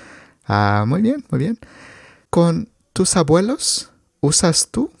 Muy bien, muy bien. ¿Con tus abuelos usas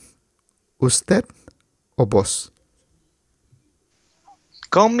tú, usted o vos?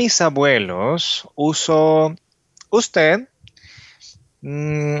 Con mis abuelos uso usted.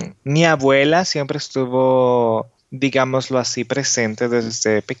 Mi abuela siempre estuvo, digámoslo así, presente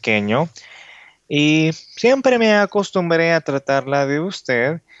desde pequeño y siempre me acostumbré a tratarla de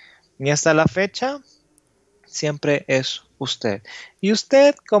usted y hasta la fecha siempre es usted. ¿Y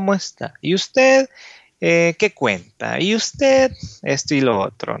usted cómo está? ¿Y usted qué cuenta? ¿Y usted esto y lo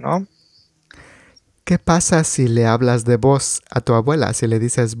otro, no? ¿Qué pasa si le hablas de vos a tu abuela? Si le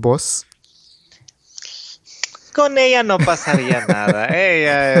dices vos. Con ella no pasaría nada.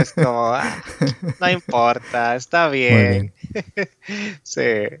 Ella es como, no importa, está Muy bien. bien. Sí.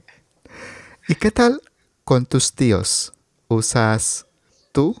 ¿Y qué tal con tus tíos? ¿Usas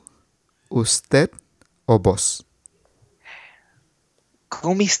tú, usted o vos?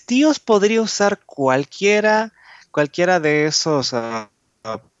 Con mis tíos podría usar cualquiera de esos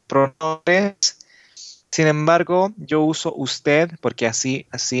pronombres. Sin embargo, yo uso usted porque así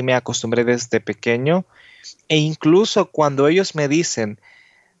me acostumbré desde pequeño. E incluso cuando ellos me dicen,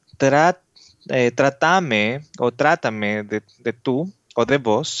 trátame o trátame de tú o de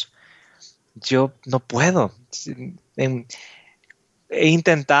vos, yo no puedo. Em, He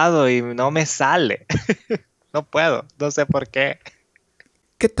intentado y no me sale. No puedo, no sé por qué.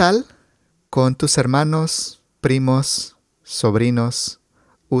 ¿Qué tal con tus hermanos, primos, sobrinos?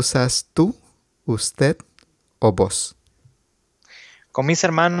 ¿Usas tú, usted o vos? Con mis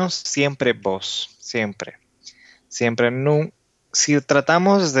hermanos siempre vos, siempre. Siempre. Si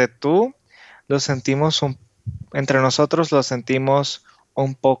tratamos de tú, lo sentimos entre nosotros lo sentimos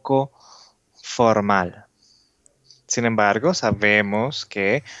un poco formal. Sin embargo, sabemos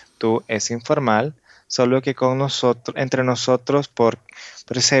que tú es informal, solo que con nosotros, entre nosotros, por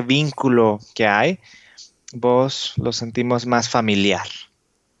ese vínculo que hay, vos lo sentimos más familiar.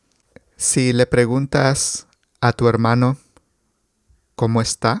 Si le preguntas a tu hermano cómo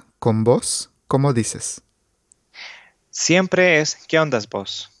está con vos, ¿cómo dices? Siempre es, ¿qué ondas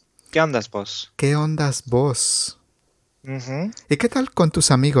vos? ¿Qué ondas vos? ¿Qué ondas vos? Ujú. ¿Y qué tal con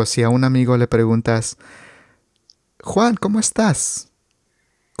tus amigos? Si a un amigo le preguntas, Juan, ¿cómo estás?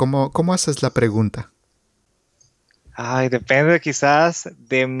 ¿Cómo haces la pregunta? Ay, depende quizás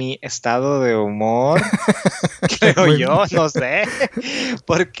de mi estado de humor, creo Muy yo, bien. no sé,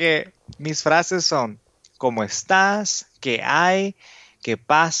 porque mis frases son, ¿cómo estás? ¿Qué hay? ¿Qué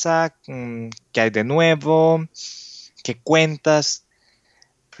pasa? ¿Qué hay de nuevo? ¿Qué cuentas?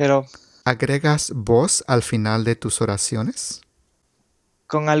 Pero ¿Agregas vos al final de tus oraciones?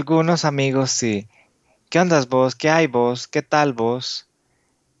 con algunos amigos sí. ¿Qué andas vos? ¿Qué hay vos? ¿Qué tal vos?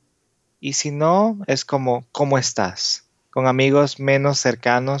 Y si no, es como, ¿cómo estás? Con amigos menos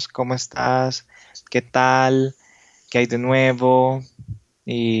cercanos, ¿cómo estás? ¿Qué tal? ¿Qué hay de nuevo?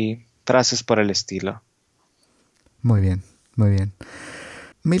 Y frases por el estilo. Muy bien, muy bien.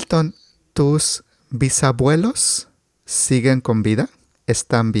 Milton, ¿tus bisabuelos siguen con vida?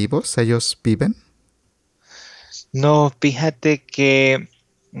 ¿Están vivos? ¿Ellos viven? No, fíjate que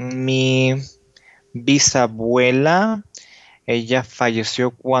mi bisabuela, ella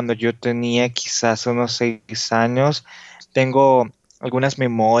falleció cuando yo tenía quizás unos 6 años. Tengo algunas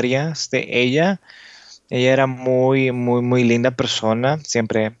memorias de ella. Ella era muy, muy, muy linda persona.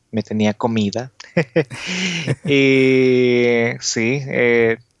 Siempre me tenía comida. Y sí,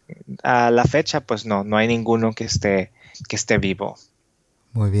 a la fecha, pues no hay ninguno que esté vivo.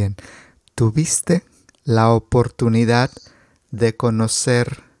 Muy bien. ¿Tuviste la oportunidad de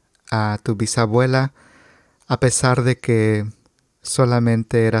conocer a tu bisabuela a pesar de que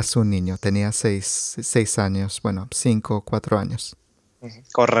solamente eras un niño? Tenías 6 años, bueno, 5 o 4 años. Ujú,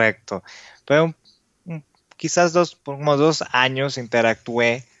 correcto. Fue quizás como 2 años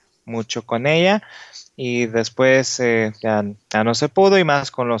interactué mucho con ella y después ya no se pudo y más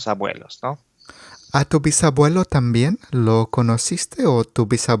con los abuelos, ¿no? ¿A tu bisabuelo también lo conociste o tu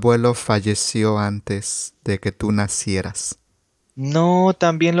bisabuelo falleció antes de que tú nacieras? No,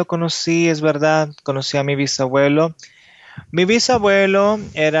 también lo conocí, es verdad, conocí a mi bisabuelo. Mi bisabuelo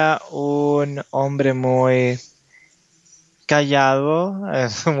era un hombre muy callado,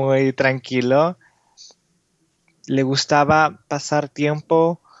 muy tranquilo. Le gustaba pasar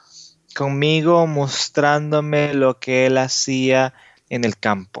tiempo conmigo mostrándome lo que él hacía en el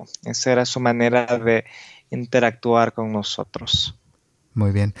campo. Esa era su manera de interactuar con nosotros.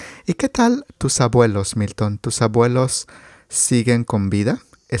 Muy bien. ¿Y qué tal tus abuelos, Milton? ¿Tus abuelos siguen con vida?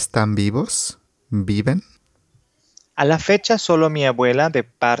 ¿Están vivos? ¿Viven? A la fecha solo mi abuela de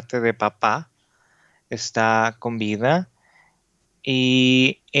parte de papá está con vida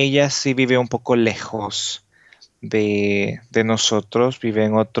y ella sí vive un poco lejos de nosotros, vive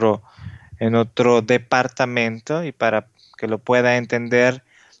en otro departamento y para que lo pueda entender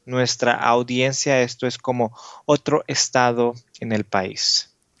nuestra audiencia, esto es como otro estado en el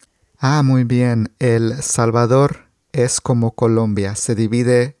país. Ah, muy bien. El Salvador es como Colombia, se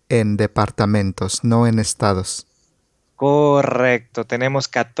divide en departamentos, no en estados. Correcto, tenemos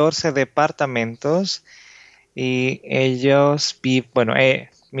 14 departamentos y ellos viven, bueno,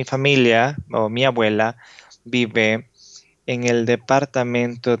 mi familia o mi abuela vive en el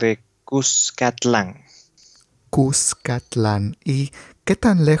departamento de Cuscatlán. Cuscatlán. ¿Y qué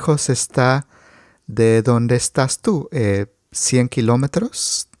tan lejos está de donde estás tú? ¿100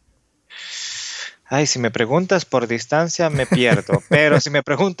 kilómetros? Ay, si me preguntas por distancia me pierdo, pero si me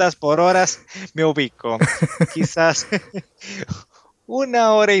preguntas por horas me ubico. Quizás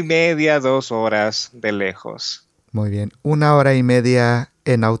 1 hora y media, 2 horas de lejos. Muy bien. ¿1 hora y media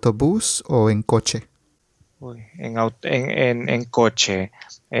en autobús o en coche? Uy, en coche,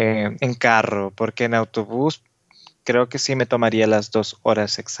 en carro, porque en autobús creo que sí me tomaría las 2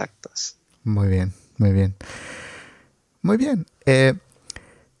 horas exactas. Muy bien, muy bien. Muy bien.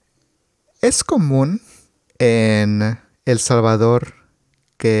 ¿Es común en El Salvador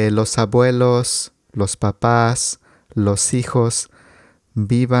que los abuelos, los papás, los hijos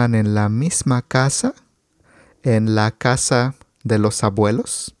vivan en la misma casa, en la casa de los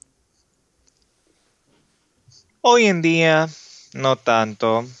abuelos? Hoy en día no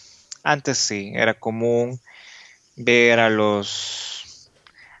tanto. Antes sí, era común ver a los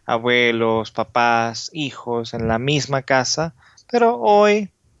abuelos, papás, hijos en la misma casa, pero hoy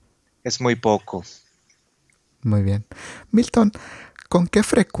es muy poco. Muy bien. Milton, ¿con qué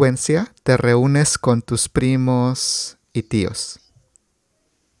frecuencia te reúnes con tus primos y tíos?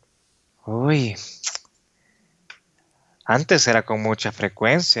 Uy, antes era con mucha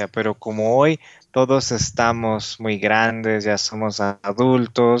frecuencia, pero como hoy todos estamos muy grandes, ya somos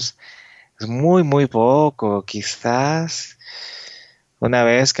adultos, es muy, muy poco, quizás una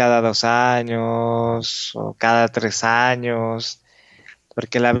vez cada 2 años o cada 3 años,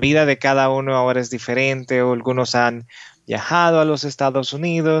 porque la vida de cada uno ahora es diferente, o algunos han viajado a los Estados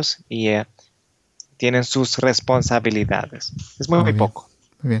Unidos y tienen sus responsabilidades. Es muy, Muy muy bien, poco.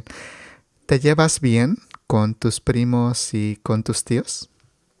 muy bien. ¿Te llevas bien con tus primos y con tus tíos?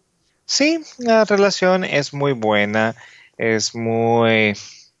 Sí, la relación es muy buena, es muy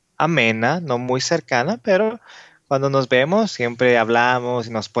amena, no muy cercana, pero cuando nos vemos siempre hablamos y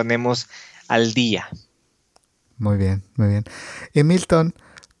nos ponemos al día. Muy bien, muy bien. Y Milton,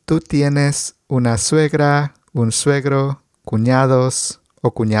 ¿tú tienes una suegra, un suegro, cuñados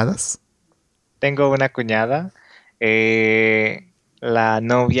o cuñadas? Tengo una cuñada, la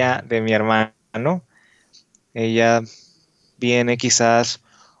novia de mi hermano. Ella viene quizás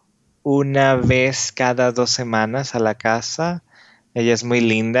una vez cada 2 semanas a la casa. Ella es muy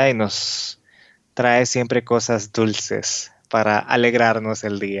linda y nos trae siempre cosas dulces para alegrarnos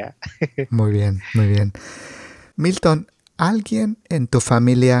el día. Muy bien, muy bien. Milton, ¿alguien en tu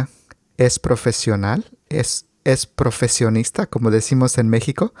familia es profesional? ¿Es profesionista, como decimos en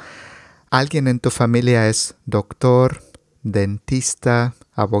México? ¿Alguien en tu familia es doctor, dentista,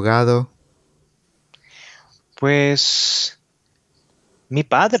 abogado? Pues mi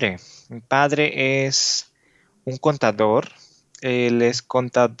padre es un contador. Él es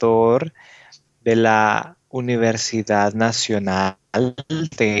contador de la Universidad Nacional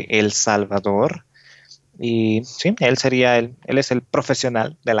de El Salvador. Y sí, él es el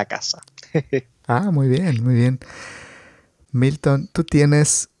profesional de la casa. Ah, muy bien, muy bien. Milton, ¿tú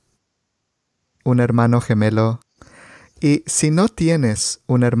tienes un hermano gemelo? Y si no tienes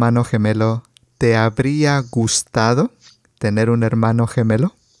un hermano gemelo, ¿te habría gustado tener un hermano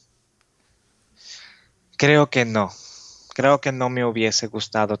gemelo? Creo que no. Creo que no me hubiese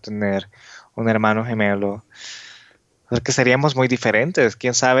gustado tener un hermano gemelo. Porque seríamos muy diferentes.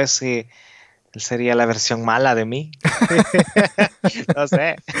 Quién sabe si él sería la versión mala de mí. No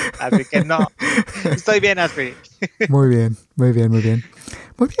sé. Así que no. Estoy bien así. Muy bien, muy bien, muy bien.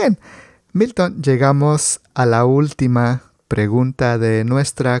 Muy bien. Milton, llegamos a la última pregunta de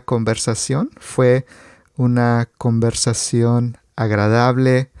nuestra conversación. Fue una conversación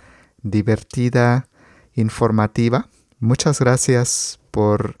agradable, divertida, informativa. Muchas gracias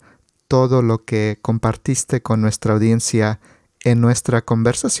por todo lo que compartiste con nuestra audiencia en nuestra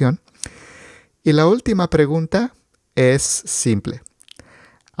conversación. Y la última pregunta es simple.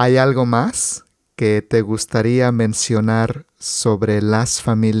 ¿Hay algo más que te gustaría mencionar sobre las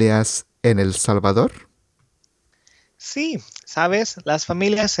familias en El Salvador? Sí, sabes, las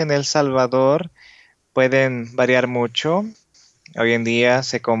familias en El Salvador pueden variar mucho. Hoy en día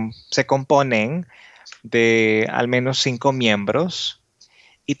se componen de al menos 5 miembros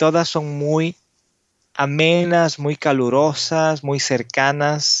y todas son muy amenas, muy calurosas, muy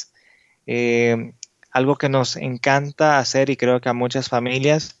cercanas. Eh, Algo que nos encanta hacer y creo que a muchas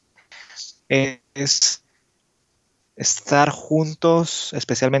familias es estar juntos,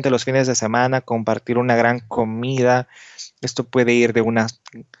 especialmente los fines de semana, compartir una gran comida. Esto puede ir de una,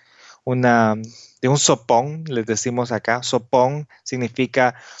 de un sopón, les decimos acá. Sopón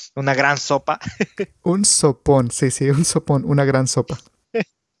significa una gran sopa. Un sopón, sí, un sopón, una gran sopa.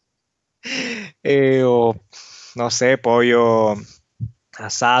 O no sé, pollo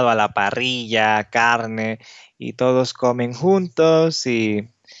asado a la parrilla, carne, y todos comen juntos y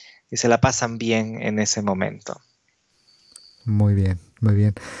se la pasan bien en ese momento. Muy bien, muy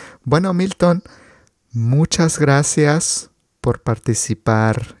bien. Bueno, Milton, muchas gracias por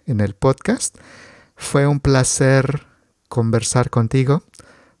participar en el podcast. Fue un placer conversar contigo.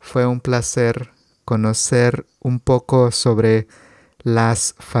 Fue un placer conocer un poco sobre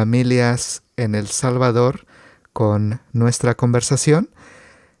las familias en El Salvador con nuestra conversación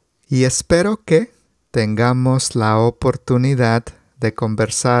y espero que tengamos la oportunidad de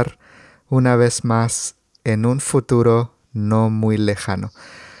conversar una vez más en un futuro no muy lejano.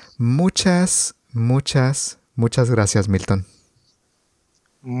 Muchas gracias, Milton.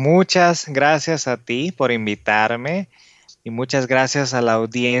 Muchas gracias a ti por invitarme y muchas gracias a la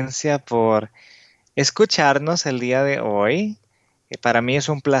audiencia por escucharnos el día de hoy. Para mí es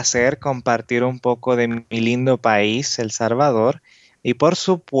un placer compartir un poco de mi lindo país, El Salvador, y por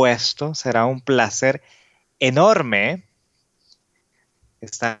supuesto será un placer enorme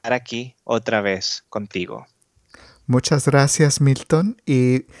estar aquí otra vez contigo. Muchas gracias, Milton.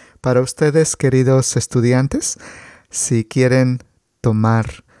 Y para ustedes, queridos estudiantes, si quieren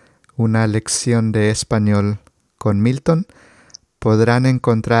tomar una lección de español con Milton, podrán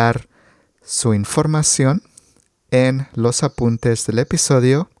encontrar su información en los apuntes del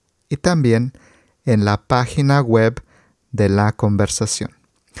episodio y también en la página web de la conversación.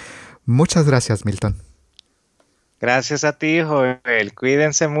 Muchas gracias, Milton. Gracias a ti, Joel.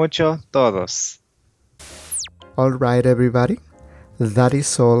 Cuídense mucho todos. All right, everybody. That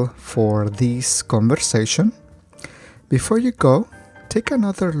is all for this conversation. Before you go, take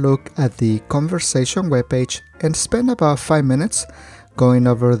another look at the conversation webpage and spend about 5 minutes going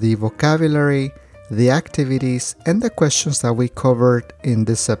over the vocabulary, the activities, and the questions that we covered in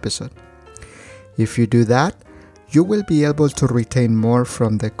this episode. If you do that, you will be able to retain more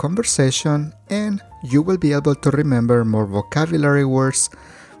from the conversation and you will be able to remember more vocabulary words,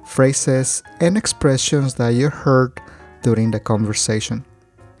 phrases, and expressions that you heard during the conversation.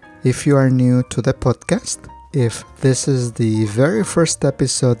 If you are new to the podcast, if this is the very first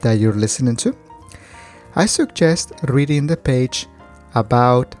episode that you're listening to, I suggest reading the page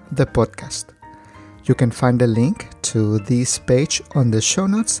about the podcast. You can find a link to this page on the show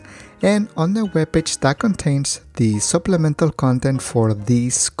notes and on the webpage that contains the supplemental content for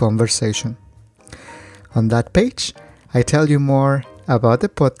this conversation. On that page, I tell you more about the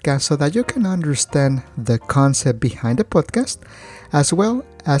podcast so that you can understand the concept behind the podcast, as well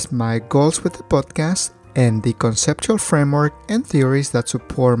as my goals with the podcast and the conceptual framework and theories that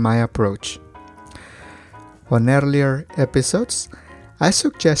support my approach. On earlier episodes, I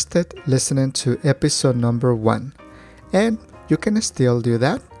suggested listening to episode number 1, and you can still do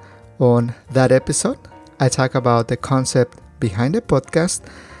that. On that episode, I talk about the concept behind the podcast,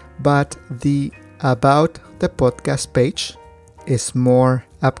 but the About the Podcast page is more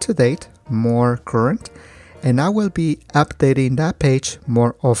up-to-date, more current, and I will be updating that page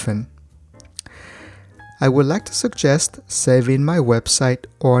more often. I would like to suggest saving my website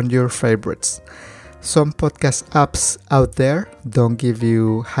on your favorites. Some podcast apps out there don't give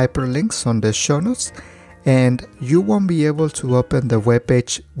you hyperlinks on the show notes, and you won't be able to open the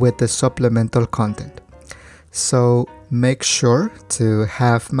webpage with the supplemental content. So make sure to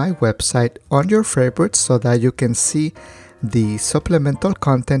have my website on your favorites so that you can see the supplemental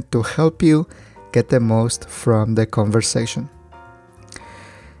content to help you get the most from the conversation.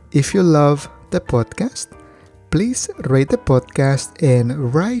 If you love the podcast, please rate the podcast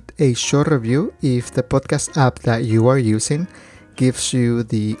and write a short review if the podcast app that you are using gives you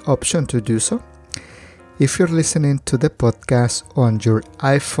the option to do so. If you're listening to the podcast on your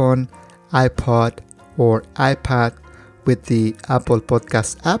iPhone, iPod, or iPad with the Apple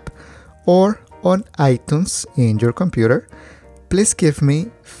Podcast app or on iTunes in your computer, please give me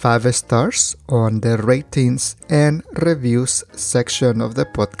 5 stars on the ratings and reviews section of the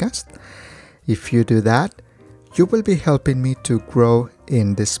podcast. If you do that, you will be helping me to grow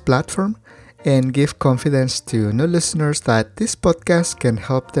in this platform and give confidence to new listeners that this podcast can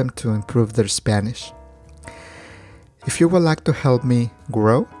help them to improve their Spanish. If you would like to help me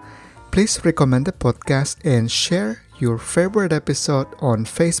grow, please recommend the podcast and share your favorite episode on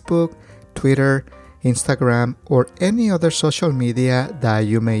Facebook, Twitter, Instagram, or any other social media that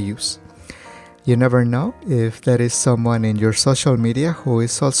you may use. You never know if there is someone in your social media who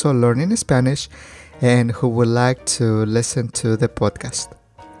is also learning Spanish and who would like to listen to the podcast.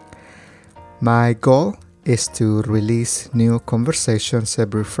 My goal is to release new conversations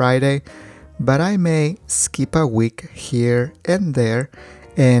every Friday, but I may skip a week here and there,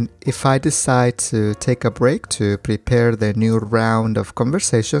 and if I decide to take a break to prepare the new round of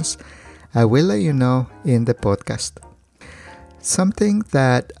conversations, I will let you know in the podcast. Something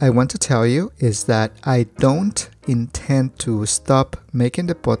that I want to tell you is that I don't intend to stop making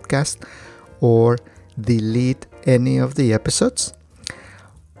the podcast or delete any of the episodes.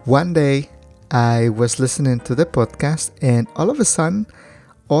 One day I was listening to the podcast and all of a sudden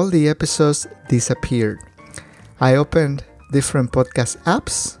all the episodes disappeared. I opened different podcast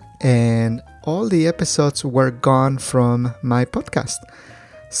apps and all the episodes were gone from my podcast.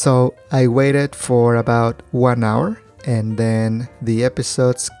 So I waited for about 1 hour and then the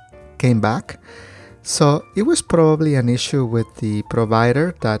episodes came back. So it was probably an issue with the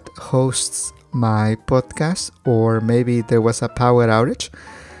provider that hosts my podcast, or maybe there was a power outage.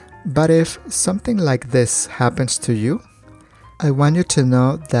 But if something like this happens to you, I want you to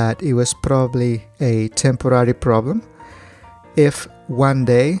know that it was probably a temporary problem. If one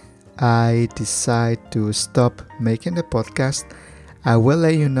day I decide to stop making the podcast, I will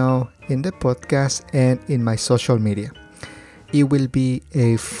let you know in the podcast and in my social media. It will be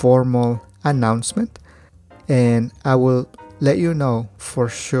a formal announcement and I will let you know for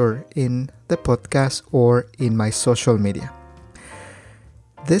sure in the podcast or in my social media.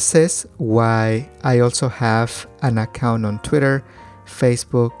 This is why I also have an account on Twitter,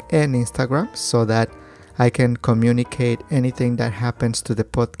 Facebook, and Instagram so that I can communicate anything that happens to the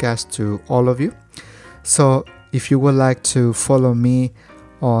podcast to all of you. So if you would like to follow me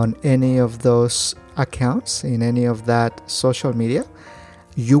on any of those accounts, in any of that social media,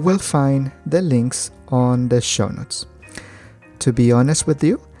 you will find the links on the show notes. To be honest with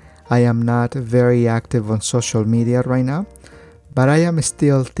you, I am not very active on social media right now, but I am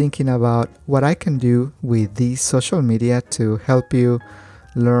still thinking about what I can do with these social media to help you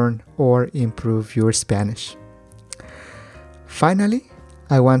learn or improve your Spanish. Finally,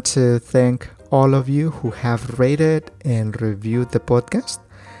 I want to thank all of you who have rated and reviewed the podcast.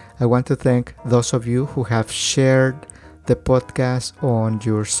 I want to thank those of you who have shared the podcast on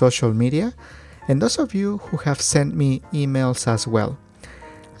your social media and those of you who have sent me emails as well.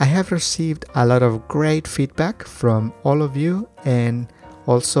 I have received a lot of great feedback from all of you and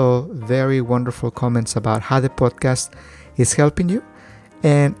also very wonderful comments about how the podcast is helping you,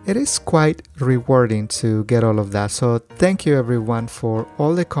 and it is quite rewarding to get all of that. So thank you everyone for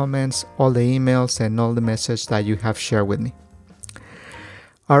all the comments, all the emails, and all the messages that you have shared with me.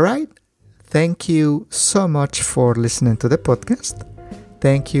 Alright, thank you so much for listening to the podcast.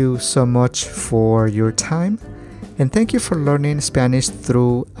 Thank you so much for your time. And thank you for learning Spanish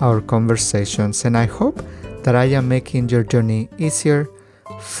through our conversations. And I hope that I am making your journey easier,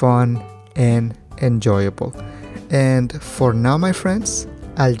 fun, and enjoyable. And for now, my friends,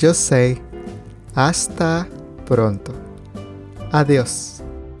 I'll just say, hasta pronto. Adiós.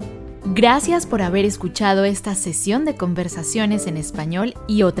 Gracias por haber escuchado esta sesión de conversaciones en español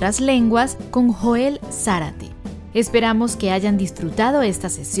y otras lenguas con Joel Zárate. Esperamos que hayan disfrutado esta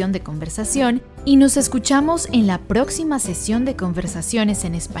sesión de conversación y nos escuchamos en la próxima sesión de conversaciones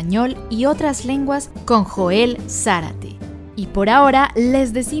en español y otras lenguas con Joel Zárate. Y por ahora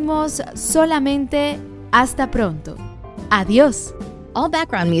les decimos solamente hasta pronto. Adiós. All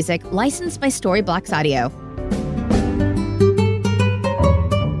background music licensed by Storyblocks Audio.